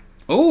memory.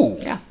 Oh.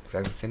 Yeah,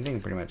 exactly the same thing,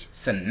 pretty much.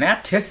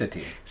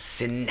 Synapticity.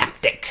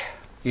 Synaptic.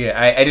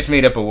 Yeah, I just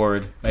made up a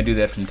word. I do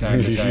that from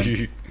time to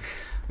time.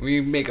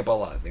 We make up a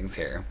lot of things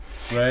here.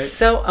 Right.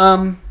 So,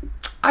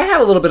 I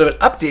have a little bit of an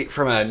update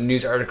from a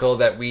news article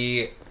that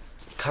we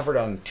covered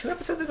on 2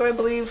 episodes ago, I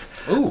believe.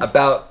 Ooh.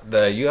 About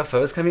the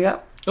UFOs coming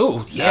up.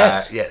 Oh,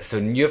 yes. Yeah,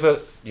 so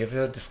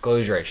UFO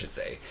disclosure, I should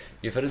say.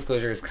 UFO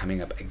disclosure is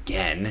coming up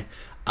again.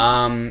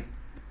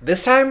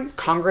 This time,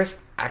 Congress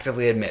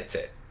actively admits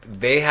it.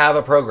 They have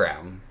a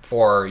program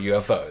for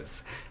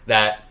UFOs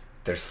that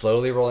they're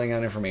slowly rolling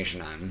out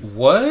information on.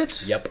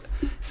 What? Yep.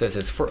 So it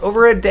says, for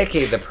over a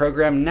decade, the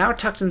program, now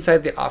tucked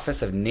inside the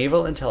Office of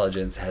Naval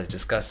Intelligence, has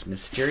discussed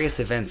mysterious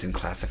events in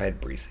classified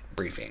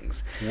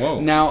briefings.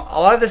 Whoa. Now, a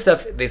lot of this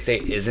stuff, they say,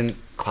 isn't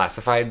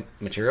classified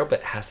material,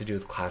 but has to do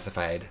with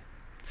classified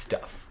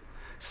stuff.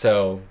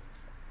 So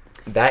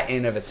that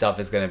in of itself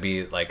is going to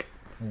be, like,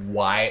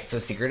 why it's so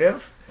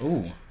secretive.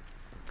 Ooh.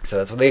 So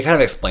that's what they kind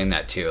of explain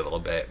that too a little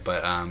bit.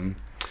 But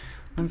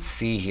let's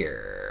see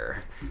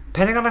here.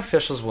 Pentagon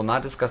officials will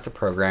not discuss the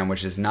program,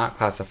 which is not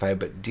classified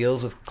but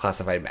deals with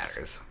classified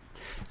matters.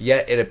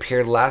 Yet it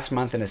appeared last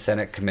month in a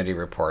Senate committee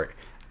report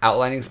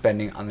outlining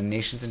spending on the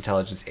nation's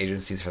intelligence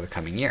agencies for the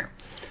coming year.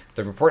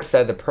 The report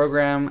said the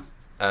program,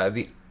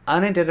 the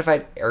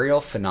Unidentified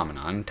Aerial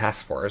Phenomenon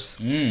Task Force,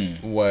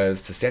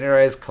 was to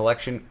standardize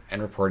collection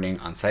and reporting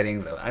on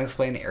sightings of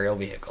unexplained aerial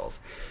vehicles,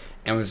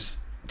 and was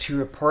to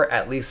report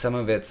at least some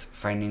of its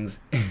findings.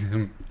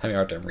 I'm having a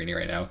hard time reading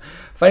right now.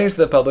 Findings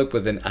to the public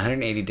within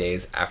 180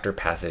 days after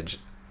passage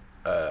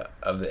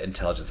of the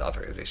Intelligence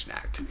Authorization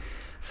Act.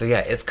 So yeah,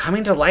 it's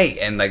coming to light,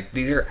 and like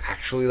these are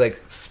actually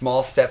like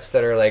small steps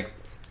that are like,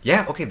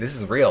 yeah, okay, this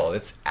is real.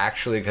 It's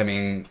actually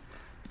coming.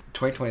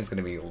 2020 is going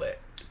to be lit.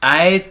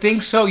 I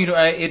think so. You know,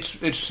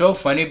 it's so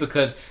funny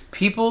because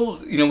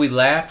people, you know, we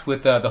laughed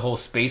with the whole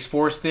Space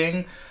Force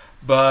thing.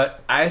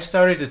 But I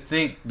started to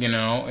think, you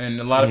know, and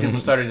a lot of people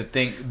started to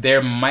think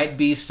there might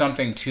be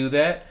something to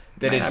that.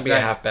 That Might not be a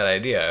half bad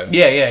idea.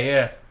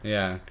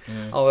 Yeah.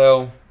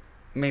 Although,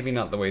 maybe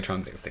not the way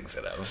Trump thinks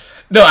it of.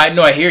 No,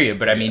 I hear you,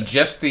 but I mean,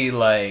 just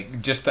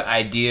the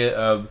idea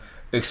of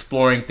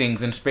exploring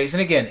things in space,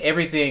 and again,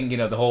 everything, you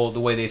know, the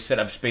way they set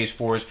up Space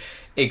Force,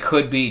 it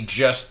could be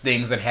just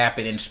things that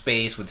happen in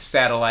space with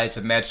satellites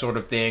and that sort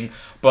of thing.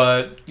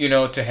 But you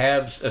know, to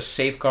have a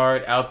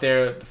safeguard out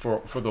there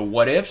for the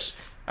what ifs.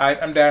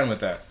 I'm down with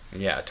that.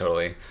 Yeah,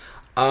 totally.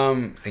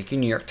 Thank you,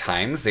 New York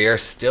Times. They are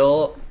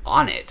still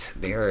on it.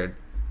 They are...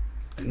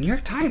 New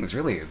York Times,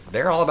 really.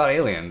 They're all about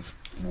aliens.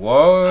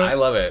 What? I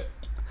love it.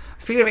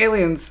 Speaking of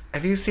aliens,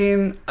 have you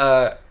seen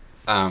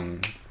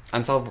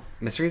Unsolved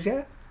Mysteries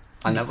yet?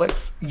 On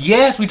Netflix?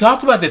 Yes, we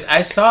talked about this.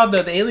 I saw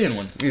the alien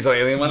one. You saw the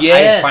alien one?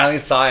 Yes. I finally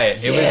saw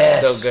it. It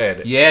was so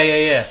good.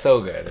 Yeah.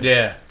 So good.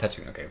 Yeah.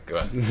 Touching. Okay, go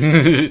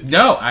on.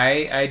 No,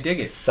 I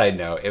dig it. Side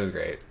note, it was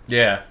great.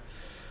 Yeah.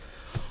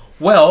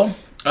 Well,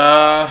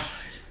 I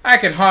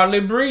can hardly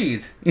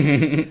breathe.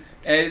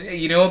 And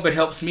you know what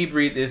helps me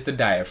breathe is the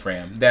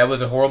diaphragm. That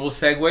was a horrible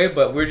segue,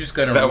 but we're just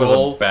gonna roll. That was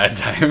a bad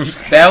time.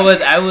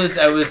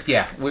 I was,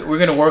 yeah. We're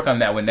gonna work on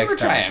that one next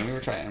time. We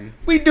were trying.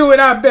 We doing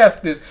our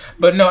best.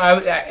 But no, I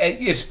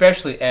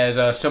especially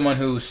as someone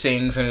who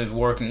sings and is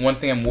working. One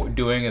thing I'm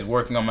doing is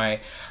working on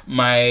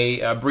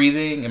my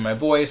breathing and my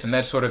voice and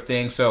that sort of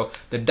thing. So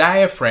the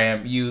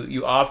diaphragm,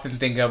 you often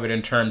think of it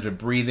in terms of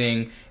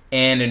breathing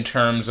and in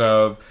terms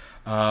of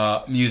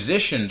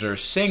musicians or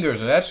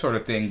singers or that sort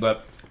of thing,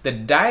 but the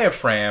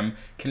diaphragm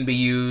can be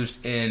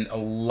used in a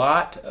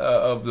lot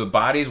of the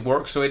body's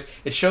work. So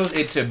it shows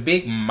it's a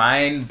big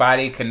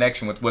mind-body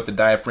connection with what the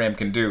diaphragm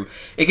can do.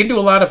 It can do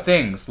a lot of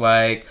things.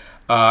 Like,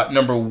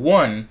 number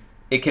one,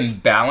 it can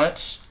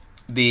balance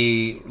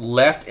the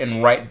left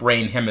and right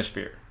brain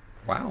hemisphere.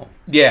 Wow.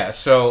 Yeah,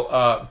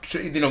 so,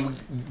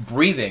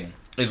 breathing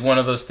is one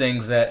of those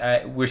things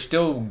that we're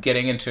still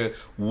getting into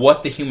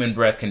what the human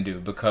breath can do,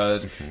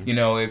 because you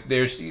know, if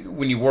there's,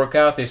 when you work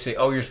out, they say,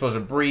 oh, you're supposed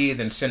to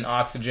breathe and send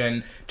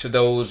oxygen to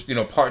those, you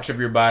know, parts of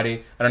your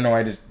body. I don't know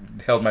why I just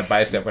held my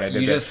bicep when I did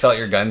that. You just felt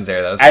your guns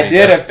there. That was I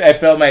did. I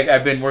felt like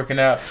I've been working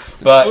out,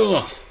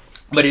 but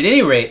at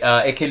any rate,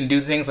 it can do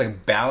things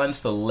like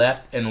balance the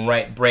left and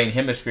right brain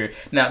hemisphere.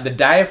 Now, the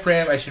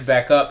diaphragm, I should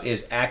back up,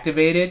 is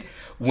activated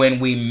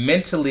when we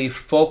mentally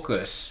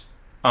focus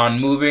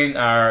on moving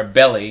our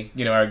belly,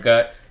 you know, our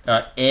gut,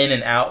 in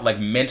and out, like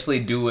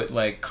mentally do it,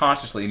 like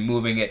consciously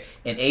moving it,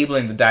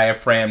 enabling the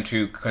diaphragm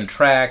to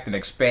contract and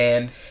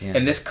expand. Yeah.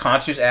 And this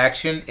conscious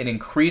action, it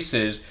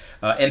increases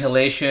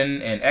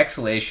inhalation and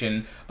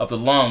exhalation of the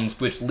lungs,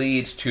 which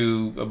leads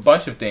to a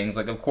bunch of things.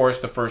 Like, of course,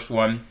 the first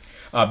one,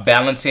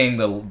 balancing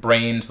the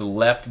brains, the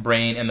left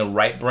brain and the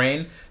right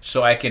brain,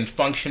 so I can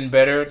function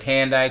better,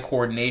 hand-eye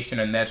coordination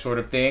and that sort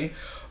of thing.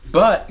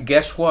 But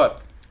guess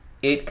what?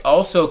 It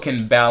also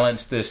can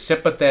balance the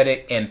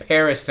sympathetic and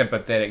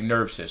parasympathetic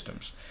nerve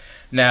systems.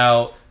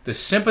 Now, the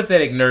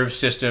sympathetic nerve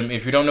system,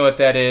 if you don't know what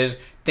that is,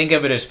 think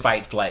of it as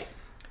fight-flight.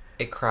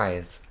 It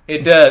cries.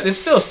 It does. It's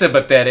still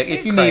sympathetic.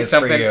 If you need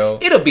something,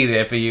 it'll be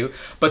there for you.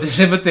 But the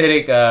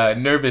sympathetic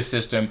nervous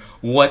system,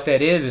 what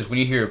that is when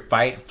you hear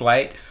fight,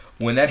 flight,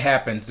 when that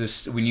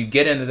happens, when you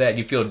get into that,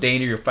 you feel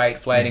danger, you're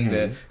fighting,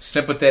 the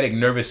sympathetic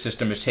nervous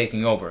system is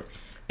taking over.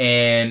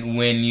 And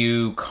when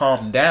you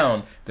calm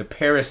down, the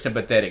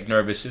parasympathetic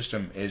nervous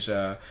system is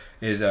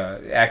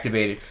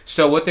activated.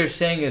 So what they're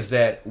saying is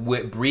that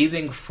with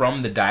breathing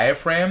from the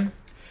diaphragm,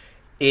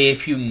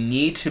 if you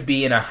need to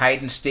be in a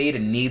heightened state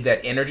and need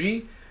that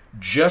energy,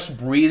 just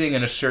breathing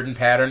in a certain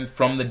pattern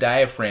from the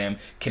diaphragm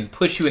can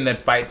put you in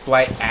that fight,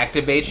 flight,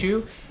 activate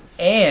you.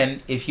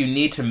 And if you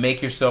need to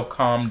make yourself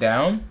calm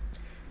down,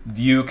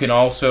 you can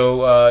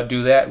also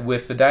do that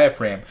with the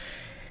diaphragm.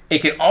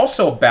 It can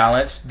also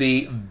balance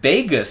the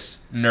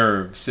vagus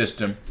nerve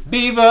system.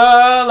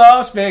 Viva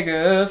Las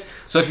Vegas!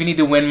 So if you need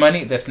to win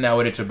money, that's not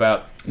what it's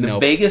about. The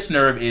vagus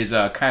nerve is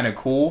kind of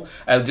cool.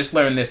 I just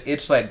learned this.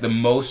 It's like the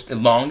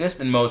longest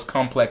and most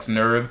complex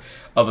nerve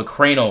of the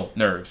cranial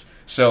nerves.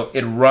 So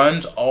it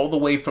runs all the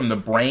way from the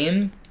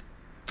brain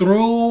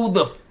through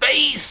the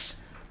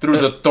face, through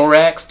the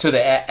thorax to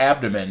the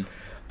abdomen.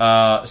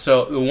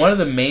 So one of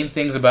the main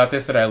things about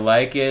this that I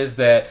like is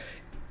that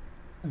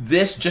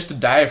just a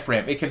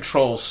diaphragm, it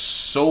controls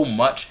so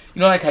much. You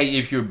know, like how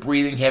if you're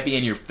breathing heavy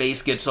and your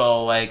face gets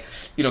all like,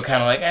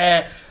 kind of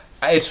like,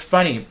 It's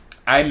funny.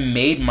 I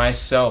made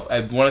myself,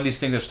 one of these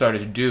things I've started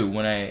to do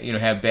when I,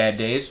 have bad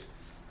days,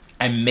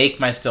 I make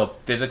myself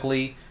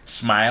physically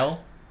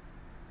smile.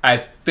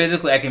 I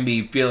can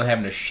be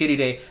having a shitty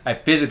day. I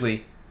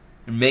physically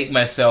make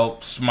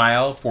myself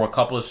smile for a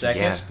couple of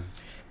seconds. Yeah.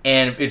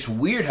 And it's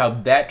weird how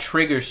that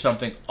triggers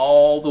something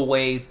all the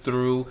way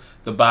through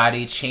the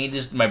body,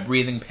 changes my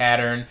breathing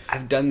pattern.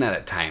 I've done that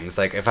at times.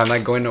 Like, if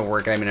I'm, going to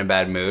work and I'm in a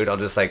bad mood, I'll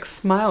just,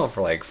 smile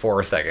for,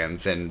 4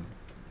 seconds and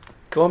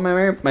go on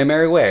my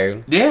merry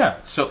way. Yeah.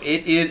 So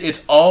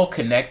it's all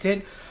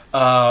connected.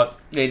 The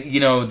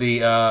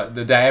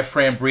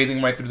diaphragm,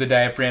 breathing right through the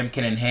diaphragm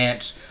can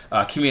enhance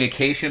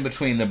communication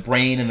between the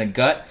brain and the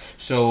gut.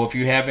 So if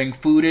you're having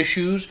food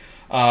issues,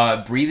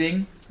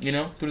 breathing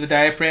through the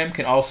diaphragm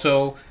can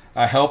also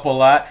help a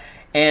lot.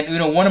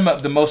 And, one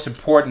of the most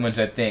important ones,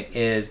 I think,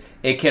 is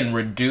it can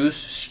reduce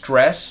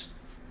stress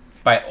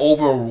by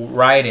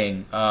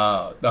overriding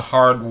the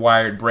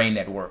hardwired brain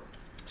network.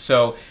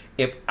 So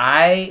if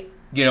I,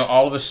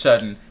 all of a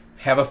sudden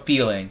have a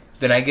feeling,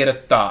 then I get a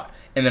thought,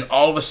 and then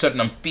all of a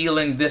sudden I'm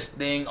feeling this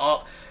thing.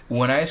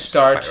 When I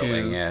start I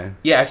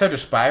start to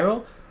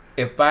spiral.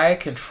 If I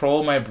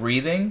control my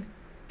breathing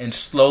and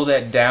slow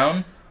that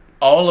down,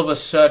 all of a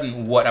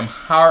sudden, what I'm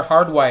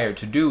hardwired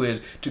to do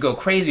is to go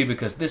crazy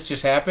because this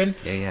just happened.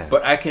 Yeah.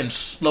 But I can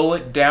slow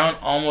it down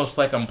almost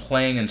like I'm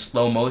playing in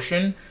slow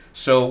motion.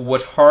 So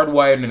what's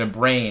hardwired in the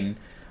brain,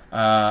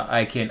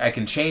 I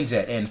can change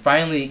that. And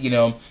finally,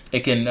 it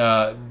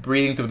can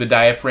breathing through the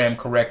diaphragm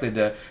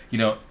correctly.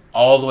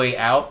 All the way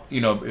out.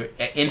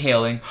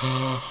 Inhaling.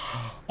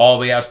 All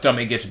the way out,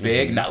 stomach gets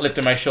big. Not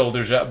lifting my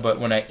shoulders up, but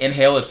when I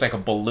inhale, it's like a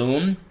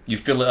balloon. You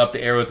fill it up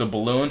the air with a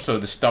balloon, so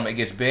the stomach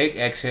gets big.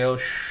 Exhale.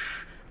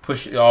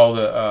 Push all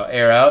the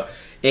air out.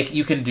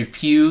 You can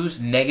diffuse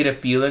negative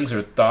feelings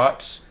or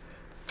thoughts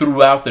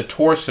throughout the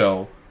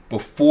torso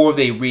before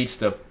they reach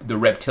the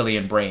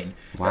reptilian brain.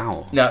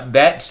 Wow. Now,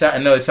 I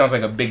know it sounds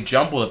like a big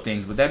jumble of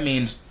things, but that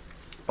means,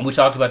 we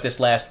talked about this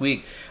last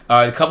week,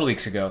 a couple of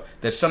weeks ago,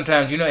 that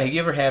sometimes, have you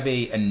ever have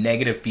a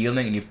negative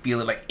feeling and you feel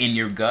it like in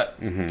your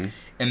gut? Mm-hmm.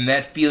 And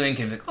that feeling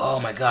can be like, oh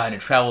my God, and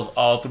it travels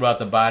all throughout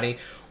the body.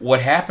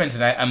 What happens,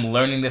 and I'm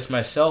learning this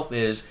myself,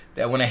 is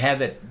that when I have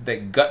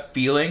that gut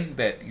feeling,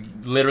 that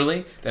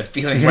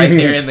feeling right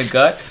there in the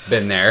gut.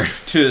 Been there.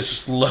 To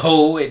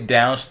slow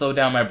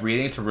down my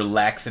breathing, to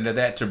relax into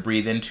that, to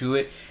breathe into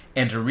it,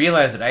 and to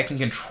realize that I can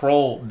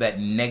control that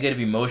negative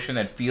emotion,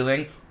 that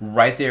feeling,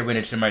 right there when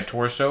it's in my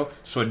torso,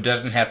 so it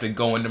doesn't have to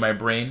go into my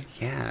brain.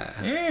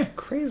 Yeah.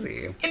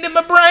 Crazy. Into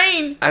my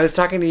brain! I was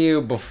talking to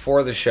you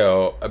before the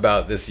show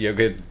about this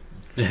yoga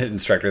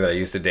instructor that I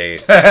used to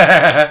date.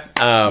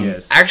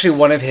 Yes. Actually,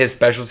 one of his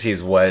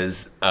specialties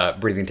was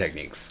breathing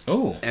techniques.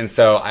 Oh. And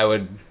so I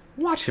would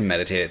watch him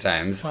meditate at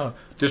times. Wow.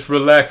 Just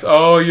relax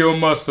all your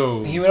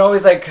muscles. He would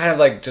always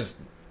just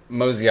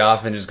mosey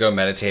off and just go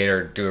meditate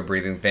or do a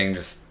breathing thing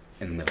just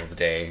in the middle of the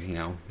day,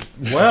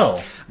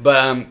 Wow.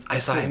 But I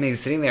saw him, he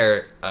was sitting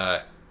there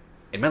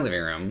in my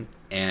living room,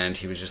 and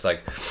he was just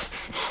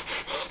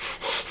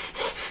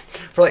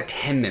for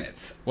 10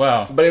 minutes.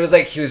 Wow. But it was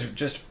he was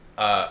just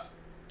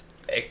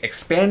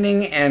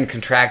expanding and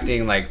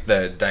contracting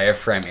the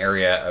diaphragm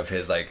area of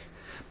his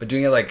but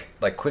doing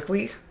it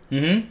quickly.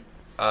 Mm-hmm.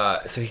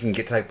 So he can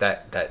get to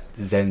that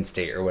Zen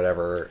state or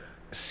whatever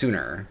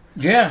sooner.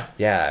 Yeah.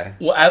 Yeah.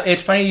 Well,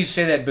 it's funny you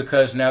say that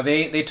because now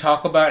they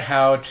talk about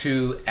how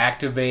to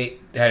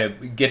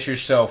get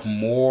yourself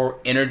more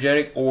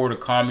energetic or to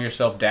calm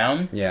yourself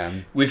down. Yeah.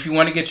 If you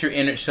want to get your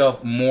inner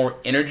self more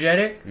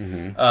energetic,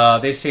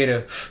 they say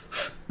to,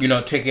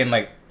 take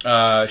in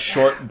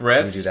short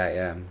breaths. Do that,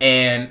 yeah.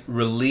 And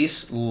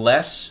release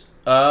less,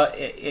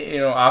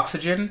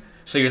 oxygen.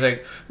 So you're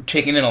like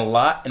taking in a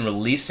lot and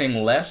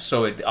releasing less,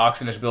 so the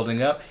oxygen is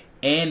building up.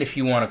 And if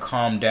you want to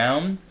calm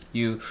down,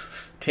 you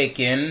take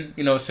in,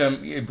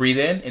 you breathe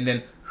in, and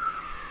then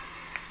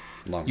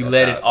you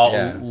let it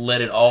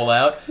all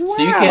out. Wow.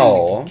 So you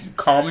can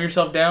calm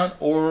yourself down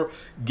or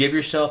give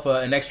yourself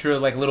an extra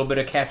little bit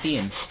of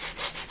caffeine.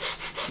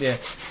 Yeah.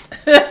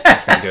 I'm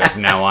just gonna do it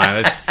from now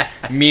on. It's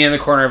me in the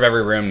corner of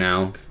every room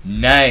now.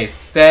 Nice.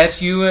 That's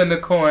you in the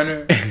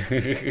corner.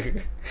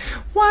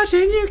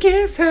 Watching you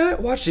kiss her.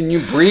 Watching you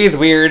breathe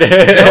weird. No,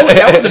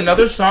 that was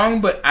another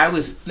song, but I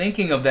was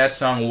thinking of that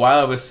song while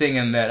I was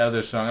singing that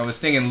other song. I was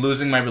singing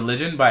Losing My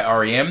Religion by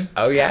R.E.M.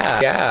 Oh,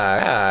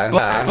 yeah.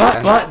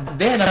 But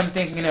then I'm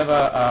thinking of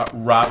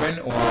Robin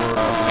or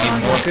a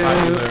more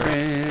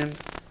popular...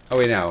 Oh,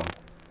 wait, no.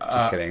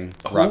 Just kidding.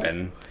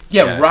 Robin.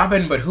 Yeah,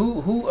 Robin, but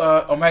who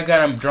oh my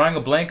god, I'm drawing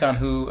a blank on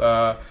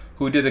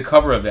who did the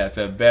cover of that,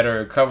 the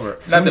better cover.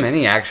 Not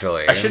many,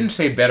 actually. I shouldn't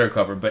say better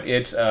cover, but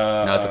it's...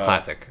 no, it's a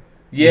classic.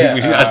 Yeah.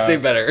 We do not say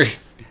better.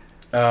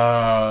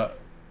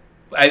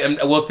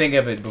 We'll think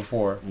of it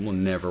before. We'll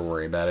never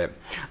worry about it.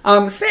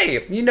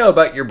 Say, you know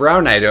about your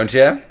brown eye, don't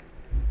you?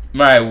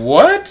 My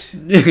what?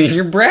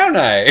 Your brown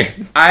eye.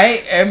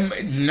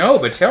 No,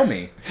 but tell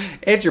me.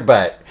 It's your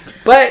butt.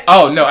 But...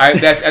 Oh, no,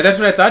 that's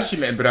what I thought she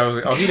meant, but I was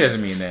like, oh, he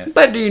doesn't mean that.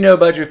 But do you know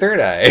about your third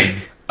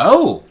eye?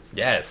 Oh.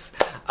 Yes.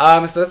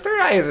 So the third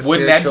eye is a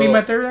Wouldn't that be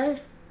my third eye?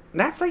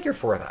 That's like your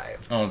fourth eye.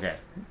 Oh, okay.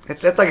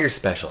 That's like your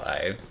special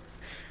eye.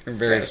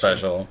 Very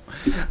special.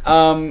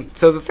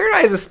 So the third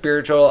eye is a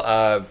spiritual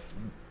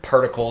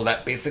particle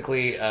that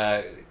basically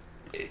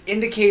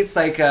indicates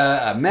like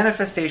a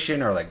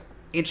manifestation or like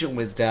ancient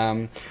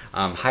wisdom,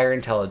 higher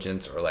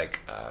intelligence, or like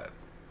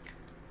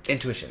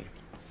intuition.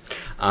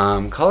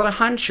 Call it a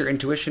hunch, your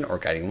intuition, or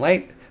guiding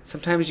light.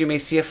 Sometimes you may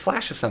see a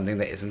flash of something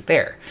that isn't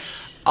there.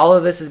 All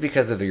of this is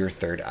because of your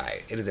third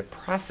eye. It is a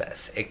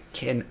process. It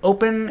can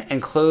open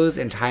and close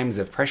in times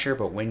of pressure,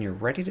 but when you're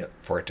ready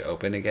for it to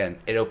open again,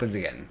 it opens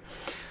again.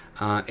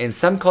 In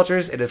some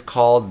cultures, it is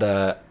called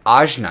the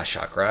Ajna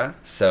chakra.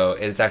 So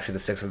it is actually the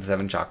sixth of the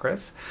seven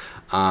chakras.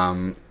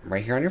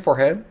 Right here on your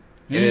forehead.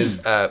 It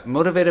is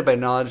motivated by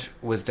knowledge,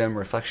 wisdom,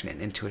 reflection,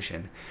 and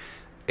intuition.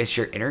 It's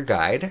your inner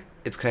guide.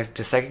 It's connected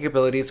to psychic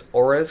abilities,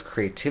 auras,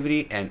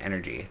 creativity, and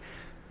energy.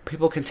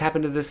 People can tap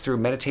into this through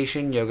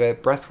meditation, yoga,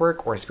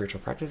 breathwork, or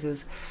spiritual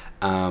practices.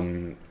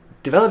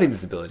 Developing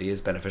this ability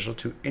is beneficial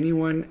to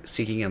anyone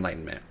seeking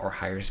enlightenment or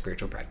higher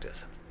spiritual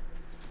practice.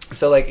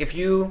 So, like, if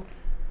you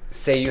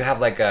say you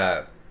have like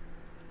a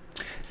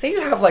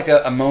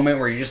moment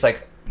where you just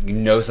like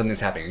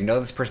something's happening,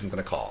 this person's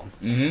gonna call,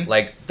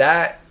 like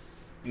that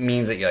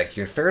means that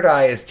your third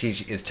eye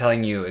is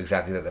telling you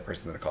exactly that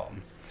person's gonna call.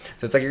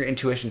 So it's like your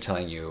intuition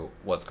telling you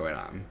what's going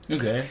on.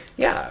 Okay.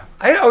 Yeah.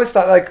 I always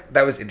thought like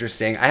that was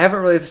interesting. I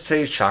haven't really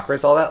studied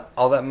chakras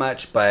all that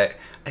much, but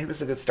I think this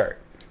is a good start.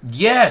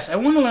 Yes, I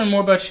want to learn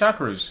more about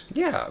chakras.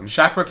 Yeah.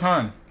 Chakra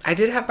Khan. I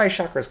did have my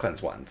chakras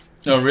cleansed once.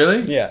 Oh,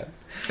 really? Yeah.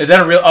 Is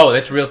that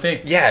that's a real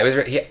thing? Yeah, it was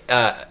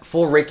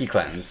full Reiki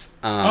cleanse.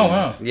 Oh,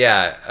 wow.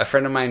 Yeah, a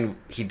friend of mine,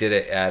 he did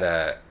it at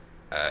a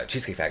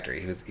Cheesecake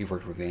Factory. He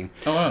worked with me.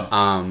 Oh,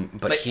 wow.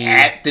 But like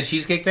at the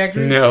Cheesecake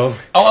Factory? No.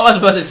 Oh, I was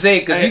about to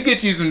say, because you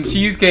get you some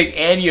cheesecake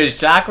and your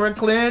chakra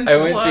cleanse?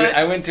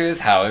 I went to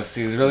his house.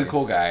 He was a really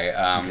cool guy.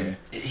 Okay.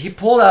 He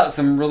pulled out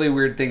some really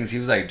weird things. He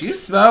was like, "Do you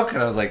smoke?"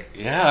 And I was like,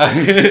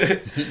 "Yeah."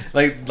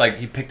 like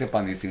he picked up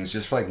on these things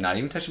just for like not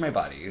even touching my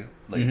body.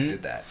 Like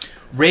did that.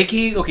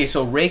 Reiki. Okay,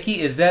 so Reiki,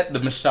 is that the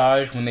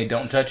massage when they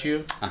don't touch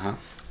you? Uh-huh.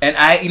 And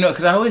I,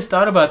 because I always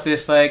thought about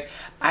this, like,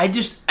 I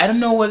don't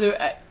know whether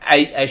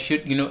I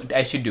should,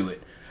 I should do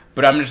it.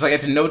 But I'm just like,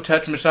 it's a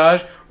no-touch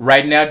massage.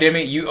 Right now,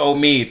 Demi, you owe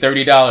me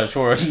 $30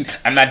 for it.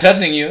 I'm not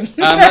touching you. I'm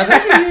not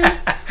touching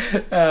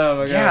you. Oh,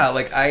 my God. Yeah,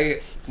 like,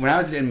 when I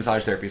was in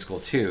massage therapy school,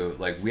 too,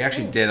 like, we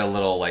actually did a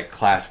little, like,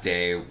 class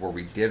day where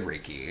we did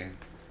Reiki.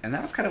 And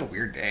that was kind of a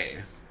weird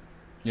day.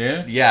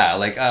 Yeah? Yeah,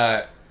 like,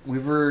 we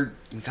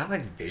got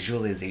like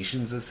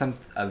visualizations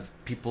of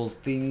people's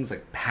things,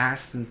 like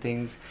pasts and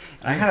things.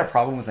 And I had a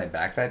problem with my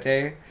back that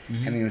day,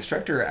 and the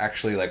instructor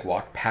actually like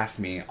walked past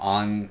me while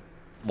I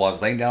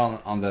was laying down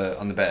on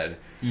the bed,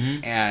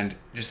 and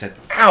just said,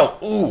 "Ow,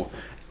 ooh,"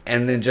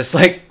 and then just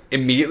like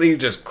immediately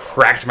just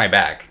cracked my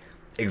back,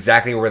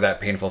 exactly where that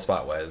painful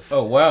spot was.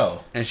 Oh,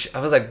 wow. And I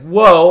was like,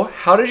 "Whoa,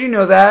 how did you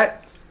know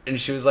that?" And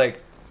she was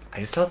like, "I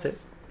just felt it."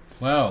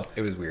 Wow.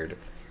 It was weird.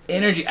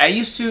 Energy.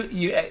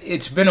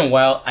 It's been a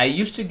while. I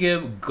used to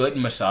give good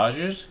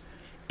massages,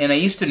 and I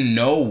used to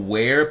know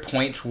where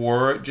points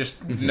were.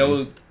 Just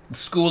no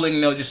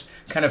schooling, no, just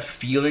kind of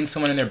feeling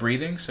someone in their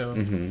breathing. So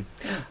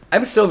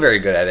I'm still very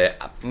good at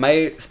it.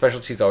 My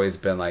specialty's always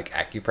been like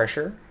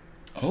acupressure.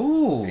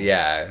 Oh,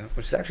 yeah,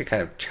 which is actually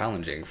kind of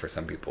challenging for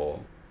some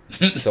people.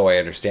 So I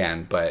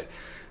understand, but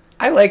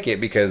I like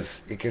it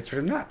because it gets rid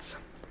of nuts.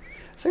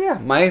 So yeah,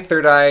 my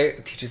third eye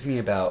teaches me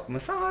about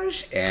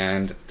massage,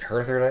 and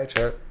her third eye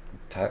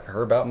taught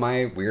her about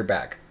my weird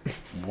back.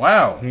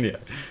 Wow. Yeah.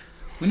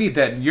 We need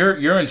that.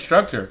 Your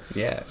instructor.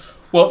 Yeah.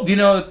 Well,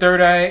 third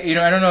eye,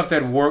 I don't know if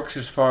that works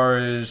as far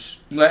as,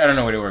 I don't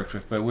know what it works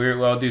with, but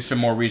I'll do some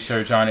more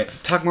research on it.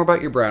 Talk more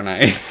about your brown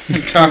eye.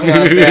 Talk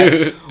about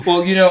that.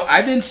 Well,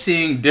 I've been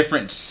seeing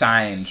different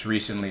signs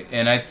recently,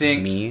 and I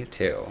think... Me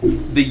too.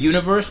 The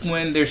universe,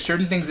 when there's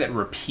certain things that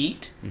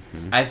repeat,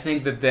 I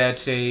think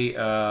that's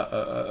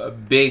a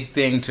big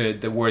thing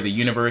where the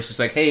universe is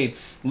like, hey,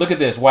 look at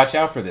this, watch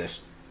out for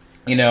this.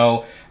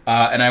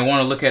 And I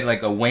want to look at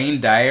like a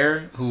Wayne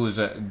Dyer, who is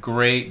a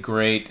great,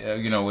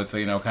 with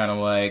kind of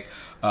like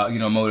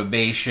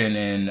motivation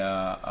and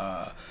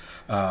law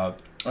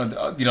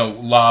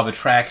of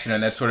attraction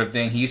and that sort of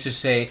thing. He used to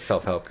say,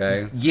 self-help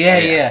guy.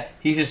 Yeah.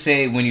 He used to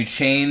say, when you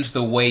change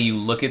the way you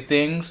look at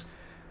things,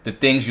 the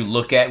things you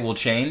look at will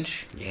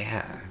change.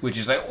 Yeah. Which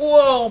is like,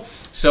 whoa.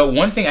 So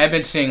one thing I've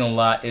been seeing a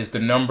lot is the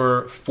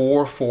number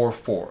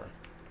 444.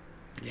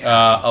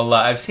 Yeah. A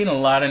lot. I've seen a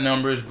lot of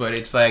numbers, but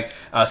it's like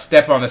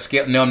step on the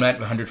scale. No, I'm not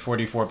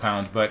 144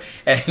 pounds, but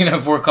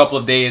for a couple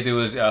of days it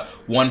was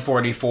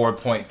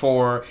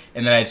 144.4,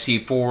 and then I'd see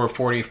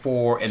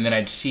 444, and then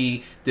I'd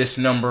see this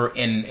number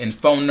in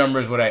phone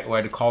numbers, what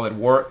I'd call it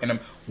work, and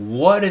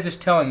what is this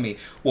telling me?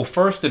 Well,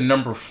 first the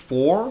number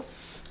 4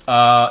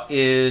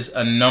 is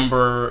a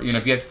number.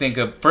 If you have to think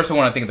of first, I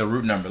want to think of the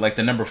root number. Like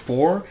the number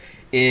 4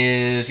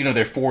 is there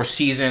are 4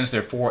 seasons,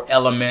 there are 4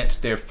 elements,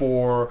 there are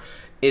 4.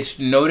 It's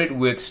noted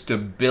with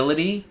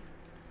stability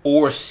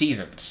or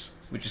seasons,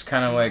 which is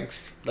kind of like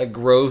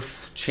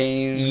growth,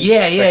 change.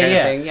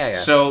 Yeah.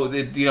 So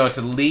it's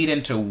a lead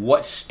into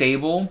what's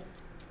stable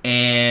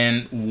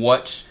and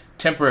what's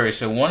temporary.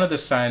 So one of the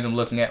signs I'm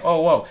looking at,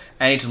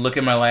 I need to look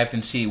at my life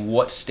and see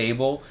what's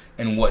stable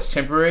and what's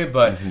temporary.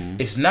 But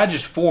it's not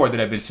just 4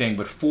 that I've been saying,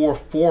 but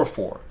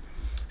 444.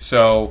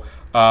 So.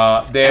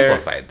 It's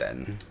amplified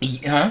then.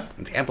 Huh?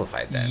 It's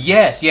amplified then.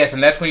 Yes,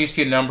 and that's when you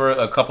see a number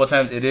a couple of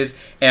times. It is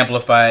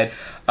amplified.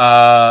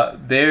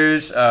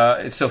 There's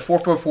so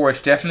 444.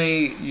 It's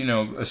definitely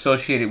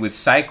associated with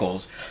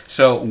cycles.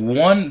 So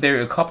there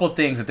are a couple of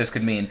things that this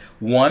could mean.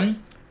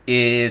 One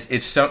is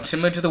it's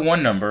similar to the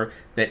 1 number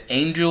that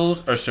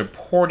angels are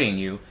supporting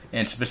you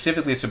and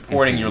specifically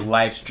supporting your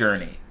life's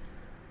journey.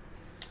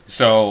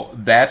 So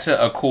that's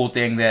a cool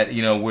thing that,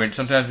 where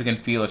sometimes we can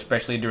feel,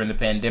 especially during the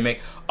pandemic,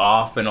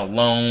 off and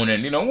alone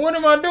and, what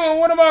am I doing?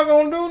 What am I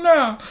going to do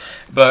now?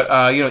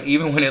 But,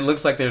 even when it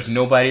looks like there's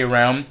nobody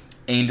around,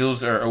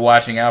 angels are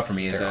watching out for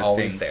me. They're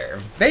always there.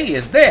 They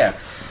is there.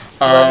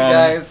 Love you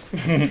guys.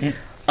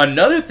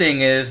 Another thing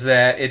is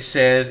that it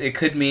says it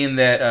could mean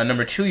that,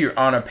 number 2, you're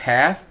on a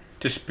path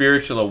to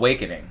spiritual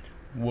awakening.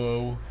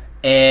 Whoa.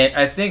 And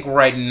I think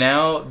right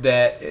now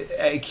that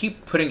I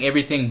keep putting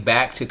everything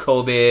back to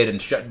COVID and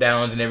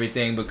shutdowns and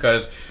everything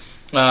because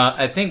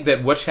I think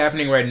that what's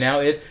happening right now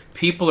is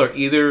people are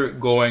either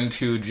going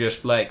to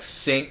just like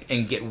sink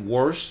and get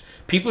worse.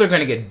 People are going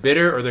to get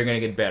bitter or they're going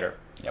to get better.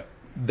 Yep.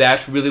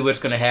 That's really what's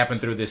going to happen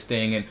through this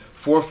thing. And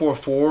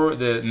 444,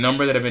 the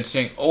number that I've been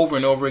saying over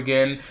and over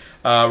again,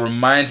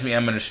 reminds me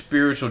I'm on a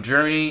spiritual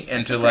journey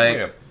and to like...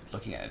 way of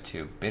looking at it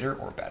too. Bitter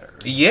or better.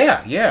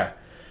 Yeah.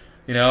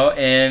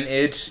 And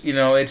it's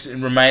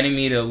reminding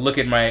me to look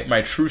at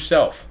my true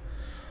self.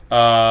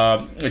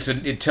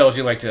 It tells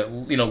you like to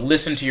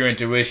listen to your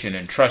intuition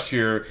and trust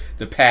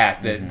the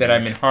path that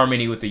I'm in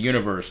harmony with the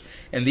universe.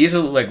 And these are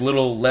like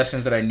little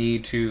lessons that I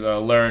need to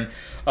learn.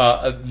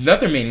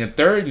 Another meaning, a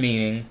third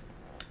meaning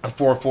of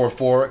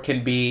 444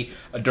 can be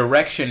a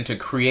direction to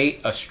create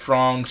a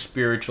strong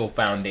spiritual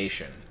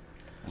foundation.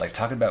 Like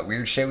talking about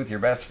weird shit with your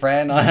best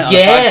friend on a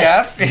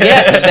podcast?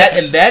 Yes,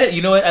 and that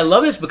what I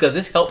love this because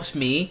this helps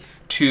me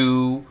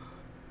to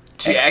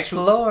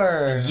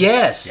explore.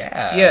 Yes.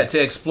 Yeah, to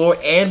explore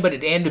and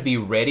to be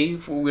ready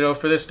for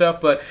this stuff.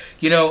 But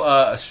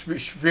a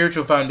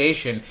spiritual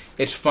foundation.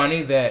 It's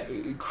funny that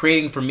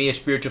creating for me a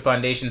spiritual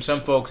foundation. Some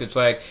folks, it's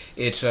like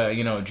it's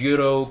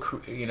judo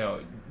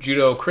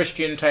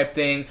Christian type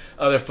thing.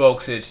 Other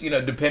folks, it's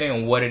depending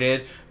on what it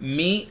is.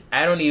 Me,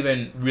 I don't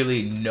even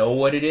really know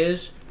what it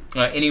is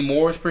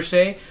anymore per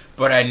se.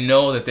 But I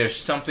know that there's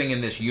something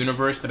in this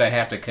universe that I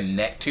have to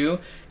connect to.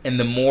 And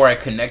the more I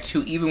connect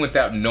to, even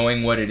without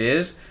knowing what it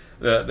is,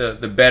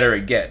 the better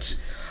it gets.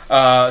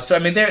 So I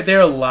mean, there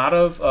are a lot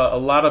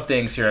of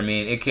things here. I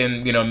mean, it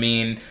can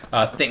mean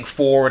think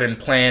forward and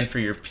plan for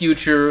your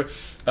future.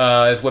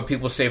 Is what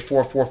people say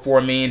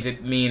 444 means.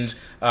 It means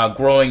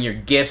growing your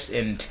gifts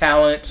and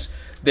talents.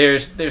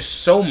 There's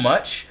so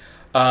much.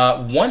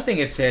 One thing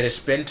it said is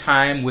spend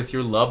time with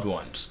your loved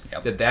ones.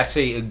 Yep. That's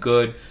a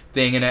good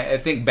thing. And I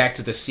think back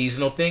to the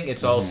seasonal thing.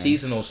 It's all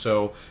seasonal.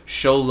 So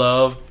show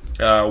love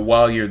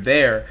while you're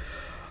there,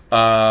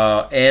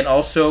 and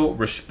also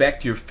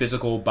respect your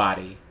physical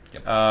body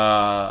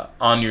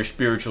on your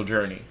spiritual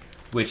journey,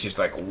 which is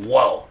like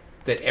whoa,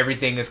 that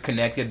everything is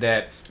connected.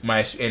 That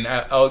my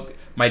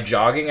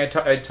jogging I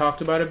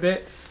talked about a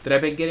bit that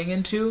I've been getting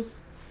into.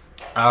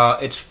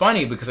 It's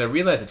funny because I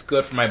realize it's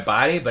good for my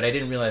body, but I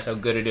didn't realize how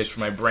good it is for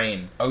my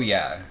brain. Oh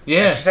yeah.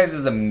 Exercise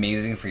is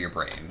amazing for your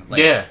brain.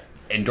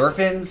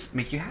 Endorphins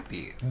make you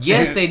happy.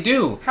 Yes, they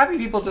do. Happy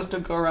people just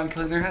don't go around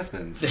killing their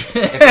husbands. If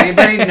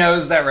anybody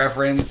knows that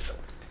reference,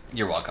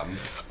 You're welcome.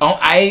 Oh,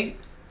 I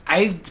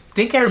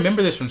think I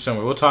remember this from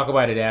somewhere. We'll talk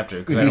about it after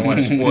because I don't want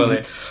to spoil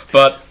it.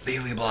 But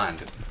Legally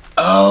Blonde.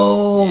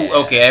 Oh, yeah.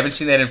 Okay. I haven't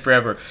seen that in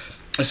forever.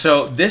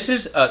 So this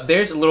is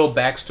there's a little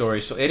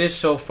backstory. So it is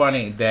so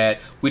funny that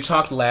we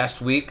talked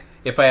last week.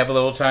 If I have a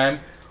little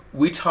time,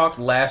 we talked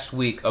last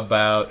week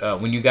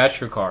about when you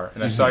got your car,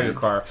 and I saw your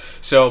car.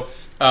 So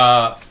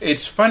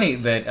it's funny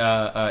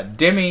that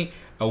Demi.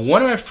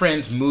 One of my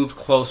friends moved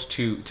close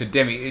to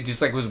Demi. It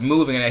just like was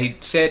moving, and he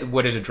said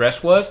what his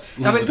address was.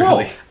 And I was like,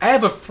 "Whoa! I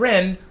have a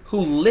friend who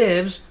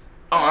lives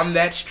on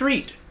that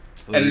street."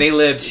 And they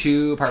live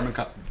 2 apartment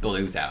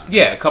buildings down.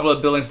 Yeah, a couple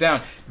of buildings down.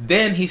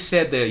 Then he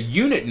said the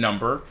unit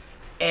number,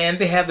 and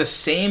they have the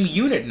same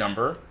unit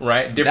number,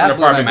 right? Different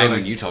apartment buildings.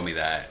 When you told me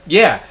that.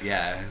 Yeah.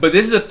 Yeah. But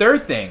this is a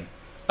third thing.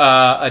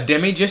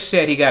 Demi just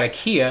said he got a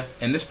Kia,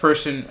 and this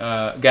person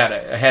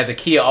has a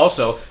Kia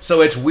also.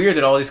 So it's weird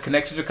that all these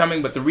connections are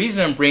coming. But the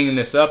reason I'm bringing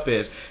this up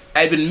is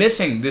I've been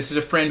missing. This is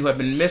a friend who I've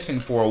been missing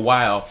for a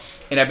while,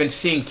 and I've been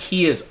seeing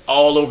Kias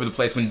all over the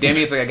place. When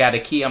Demi is like, "I got a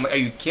Kia," I'm like, "Are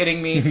you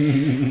kidding me?"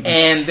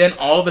 And then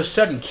all of a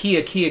sudden,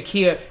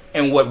 Kia.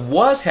 And what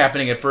was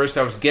happening at first,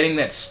 I was getting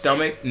that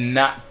stomach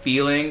not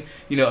feeling,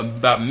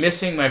 about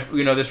missing my,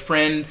 this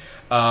friend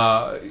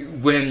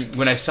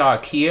when I saw a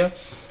Kia.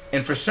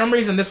 And for some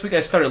reason this week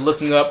I started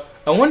looking up,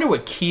 I wonder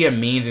what Kia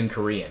means in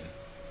Korean.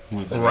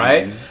 What does it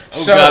right? mean?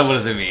 Oh God, what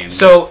does it mean?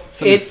 So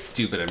it's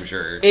stupid, I'm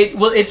sure.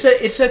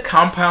 It's a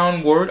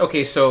compound word.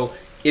 Okay, so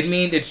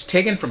it's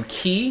taken from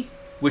ki,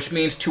 which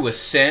means to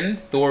ascend.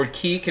 The word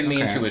ki can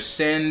mean to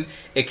ascend.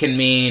 It can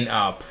mean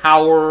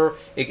power.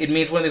 It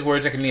means one of these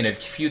words that can mean a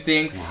few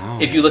things. Wow.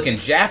 If you look in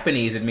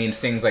Japanese, it means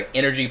things like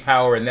energy,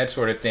 power, and that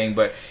sort of thing.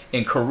 But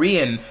in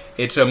Korean,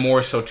 it's a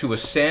more so to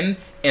ascend,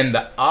 and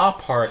the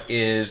part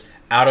is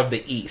out of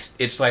the east.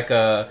 It's like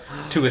to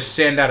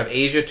ascend out of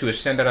Asia, to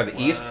ascend out of the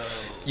east.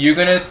 You're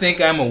going to think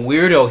I'm a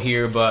weirdo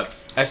here, but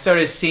I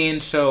started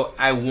seeing, so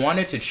I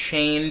wanted to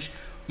change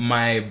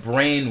my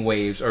brain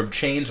waves, or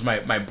change my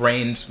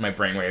brain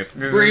waves.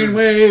 Brain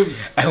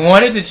waves! I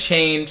wanted to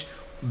change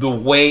the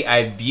way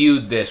I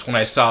viewed this when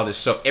I saw this.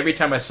 So every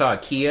time I saw a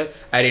Kia,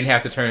 I didn't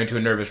have to turn into a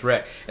nervous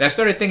wreck. And I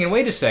started thinking,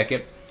 wait a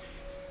second.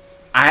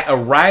 I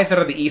arise out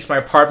of the east, my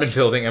apartment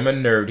building, I'm a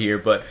nerd here,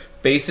 but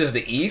faces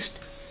the east.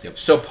 Yep.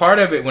 So part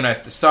of it, when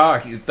I saw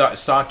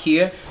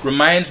Kia,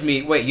 reminds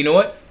me, wait, you know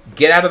what?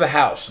 Get out of the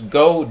house.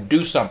 Go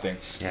do something.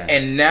 Yeah.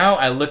 And now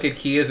I look at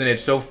Kias, and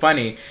it's so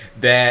funny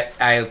that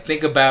I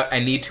think about I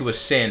need to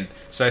ascend.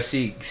 So I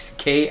see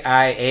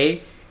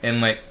KIA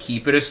and like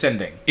keep it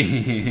ascending.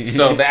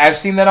 So I've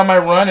seen that on my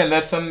run, and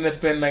that's something that's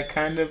been like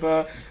kind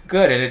of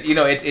good. And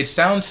it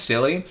sounds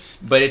silly,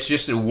 but it's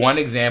just one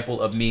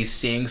example of me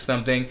seeing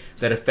something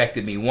that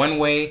affected me one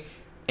way,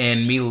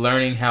 and me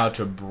learning how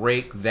to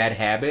break that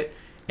habit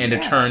and to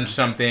turn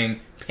something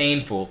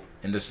painful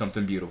into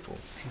something beautiful.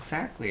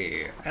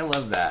 Exactly. I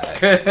love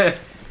that.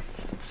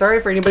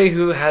 Sorry for anybody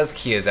who has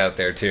Kias out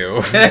there,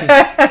 too.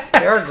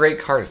 They are great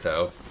cars,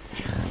 though.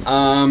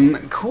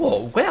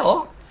 Cool.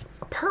 Well,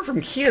 apart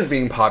from Kias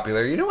being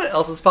popular, you know what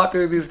else is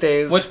popular these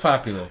days? What's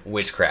popular?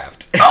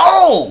 Witchcraft.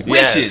 Oh!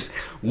 Witches!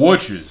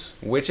 Yes.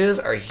 Witches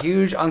are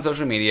huge on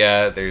social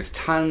media. There's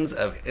tons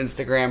of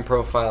Instagram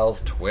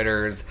profiles,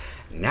 Twitters.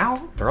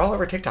 Now, they're all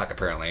over TikTok,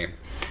 apparently.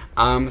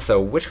 So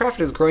witchcraft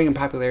is growing in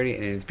popularity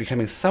and is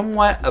becoming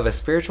somewhat of a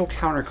spiritual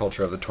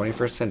counterculture of the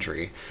 21st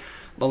century.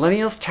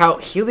 Millennials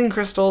tout healing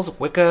crystals,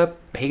 Wicca,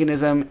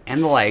 paganism,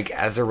 and the like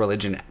as their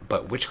religion,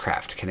 but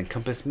witchcraft can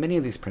encompass many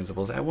of these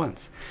principles at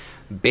once.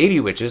 Baby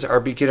witches are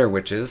beginner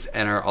witches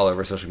and are all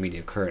over social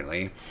media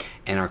currently,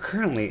 and are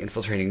currently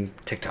infiltrating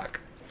TikTok.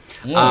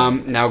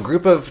 Now, a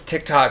group of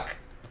TikTok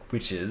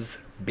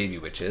witches, baby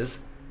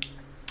witches,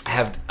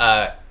 have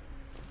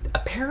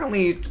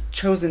apparently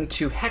chosen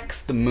to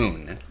hex the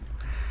moon.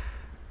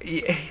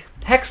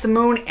 Hex the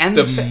moon and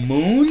the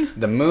moon?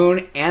 The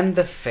moon and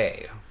the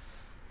Fae.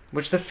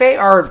 Which the Fae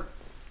are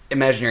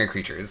imaginary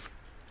creatures.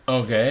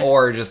 Okay.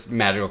 Or just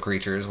magical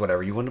creatures,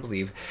 whatever you want to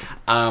believe.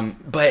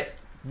 But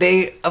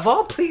they, of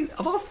all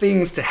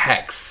things to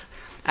hex,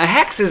 a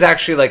hex is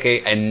actually like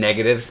a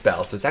negative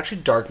spell, so it's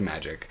actually dark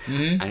magic.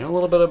 Mm-hmm. I know a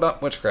little bit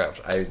about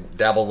witchcraft. I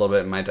dabble a little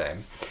bit in my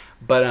time.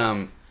 But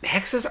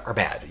hexes are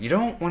bad. You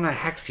don't want to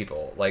hex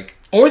people.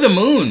 Or the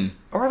moon.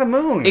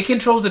 It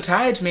controls the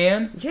tides,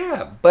 man.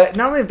 Yeah, but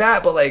not only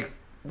that, but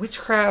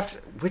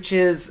witchcraft,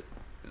 witches,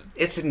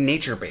 it's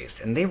nature-based,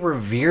 and they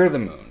revere the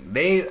moon.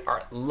 They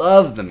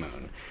love the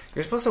moon.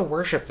 You're supposed to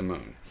worship the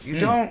moon. You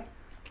don't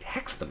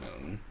hex the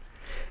moon.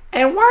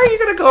 And why are you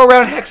going to go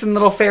around hexing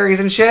little fairies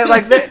and shit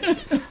like that?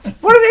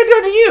 What are they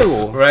doing to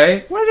you?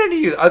 Right? What are they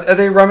doing to you? Are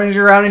they rummaging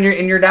around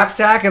in your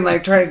knapsack and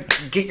trying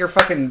to get your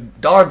fucking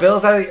dollar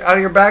bills out of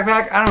your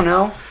backpack? I don't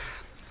know.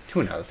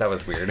 Who knows? That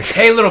was weird.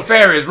 Hey, little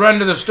fairies, run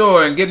to the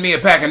store and get me a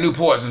pack of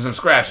Newports and some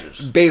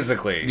scratchers.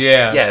 Basically.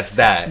 Yeah. Yes,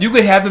 that. You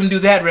could have them do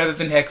that rather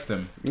than hex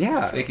them.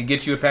 Yeah. They could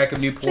get you a pack of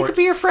Newports. They could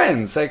be your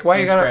friends. Why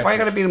you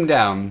gotta beat them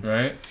down?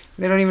 Right.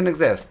 They don't even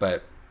exist,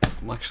 but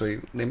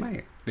actually, they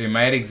might. They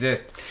might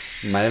exist.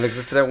 Might have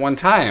existed at one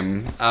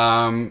time.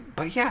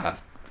 But yeah.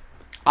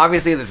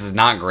 Obviously, this is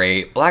not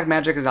great. Black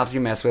magic is not to be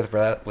messed with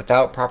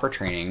without proper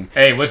training.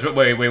 Hey, wait,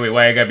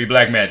 why I gotta be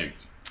black magic?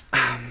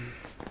 I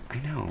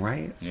know,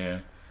 right? Yeah.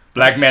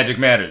 Black magic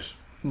matters.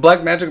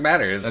 Black magic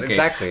matters, okay.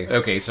 Exactly.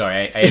 Okay,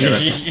 sorry, I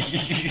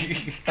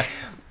interrupted.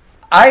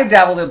 I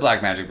dabbled in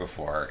black magic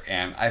before,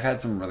 and I've had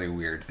some really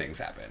weird things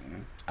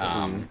happen.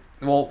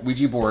 Well,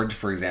 Ouija board,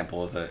 for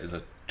example, is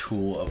a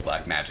tool of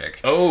black magic.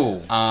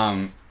 Oh.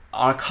 On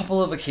a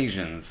couple of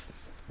occasions,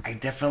 I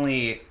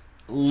definitely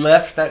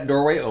left that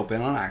doorway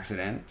open on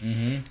accident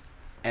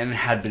and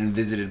had been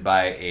visited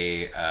by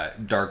a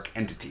dark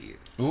entity.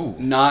 Ooh.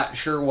 Not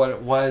sure what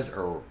it was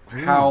or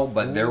how,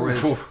 but there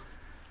was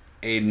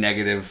a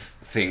negative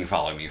thing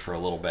following me for a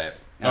little bit.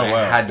 And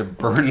I had to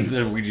burn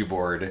the Ouija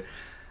board.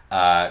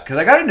 Because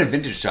I got it in a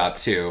vintage shop,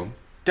 too.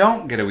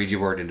 Don't get a Ouija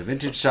board in a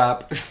vintage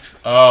shop.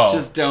 Oh.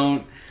 Just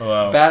don't. Oh,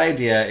 wow. Bad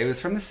idea. It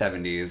was from the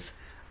 70s.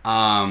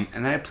 And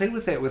then I played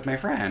with it with my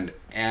friend.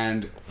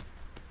 And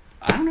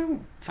I don't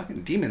know,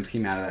 fucking demons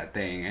came out of that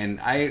thing. And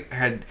I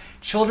had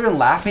children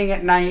laughing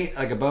at night,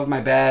 like above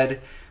my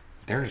bed.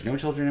 There was no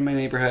children in my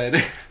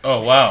neighborhood.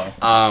 Oh, wow.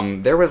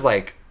 There was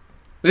like...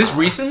 This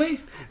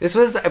recently? This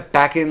was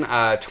back in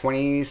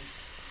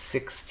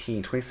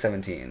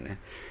 2017.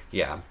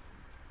 Yeah.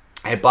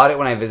 I bought it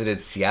when I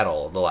visited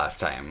Seattle the last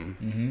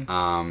time.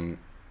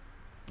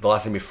 The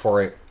last time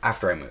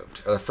after I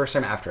moved. Or the first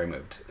time after I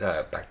moved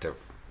back to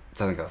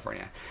Southern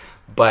California.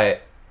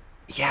 But,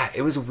 yeah,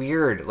 it was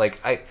weird.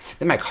 Like,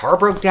 then my car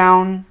broke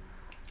down.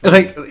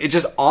 Like, it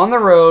just on the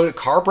road,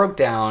 car broke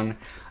down.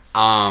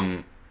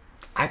 I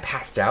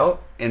passed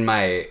out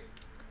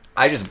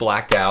I just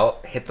blacked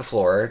out, hit the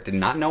floor, did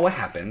not know what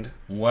happened.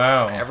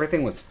 Wow.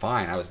 Everything was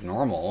fine. I was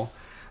normal.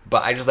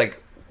 But I just like,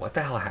 what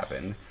the hell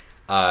happened?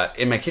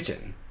 In my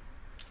kitchen.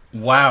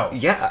 Wow.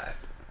 Yeah.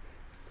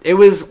 It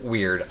was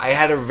weird. I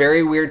had a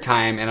very weird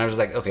time, and I was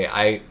like,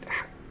 okay,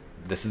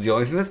 this is the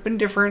only thing that's been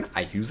different.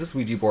 I use this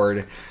Ouija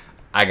board.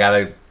 I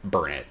gotta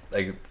burn it.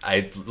 Like,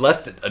 I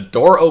left a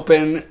door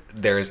open.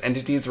 There's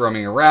entities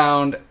roaming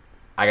around.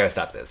 I gotta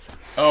stop this.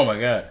 Oh my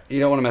god. You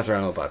don't want to mess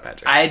around with black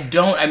magic. I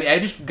don't. I mean, I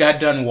just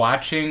got done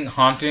watching The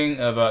Haunting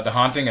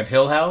of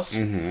Hill House.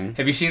 Mm-hmm.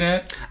 Have you seen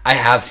that? I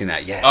have seen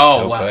that, yes.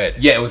 Oh, so wow.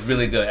 Good. Yeah, it was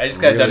really good. I just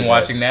got really done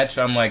watching that,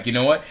 so I'm like, you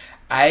know what?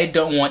 I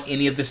don't want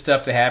any of this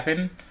stuff to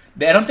happen.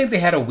 I don't think they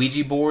had a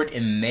Ouija board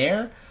in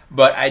there,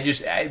 but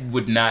I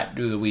would not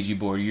do the Ouija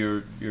board.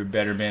 You're a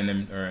better man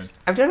than... Or...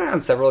 I've done it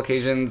on several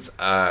occasions.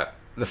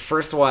 The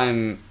first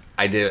one,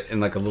 I did it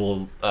in like a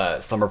little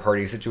slumber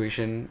party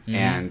situation,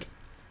 and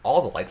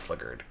all the lights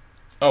flickered.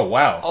 Oh,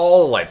 wow.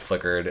 All the lights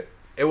flickered.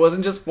 It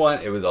wasn't just one,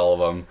 it was all of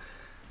them.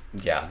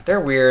 Yeah, they're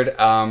weird.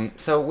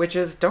 So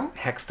witches, don't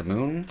hex the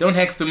moon. Don't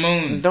hex the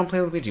moon. Don't play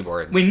with Ouija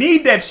boards. We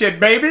need that shit,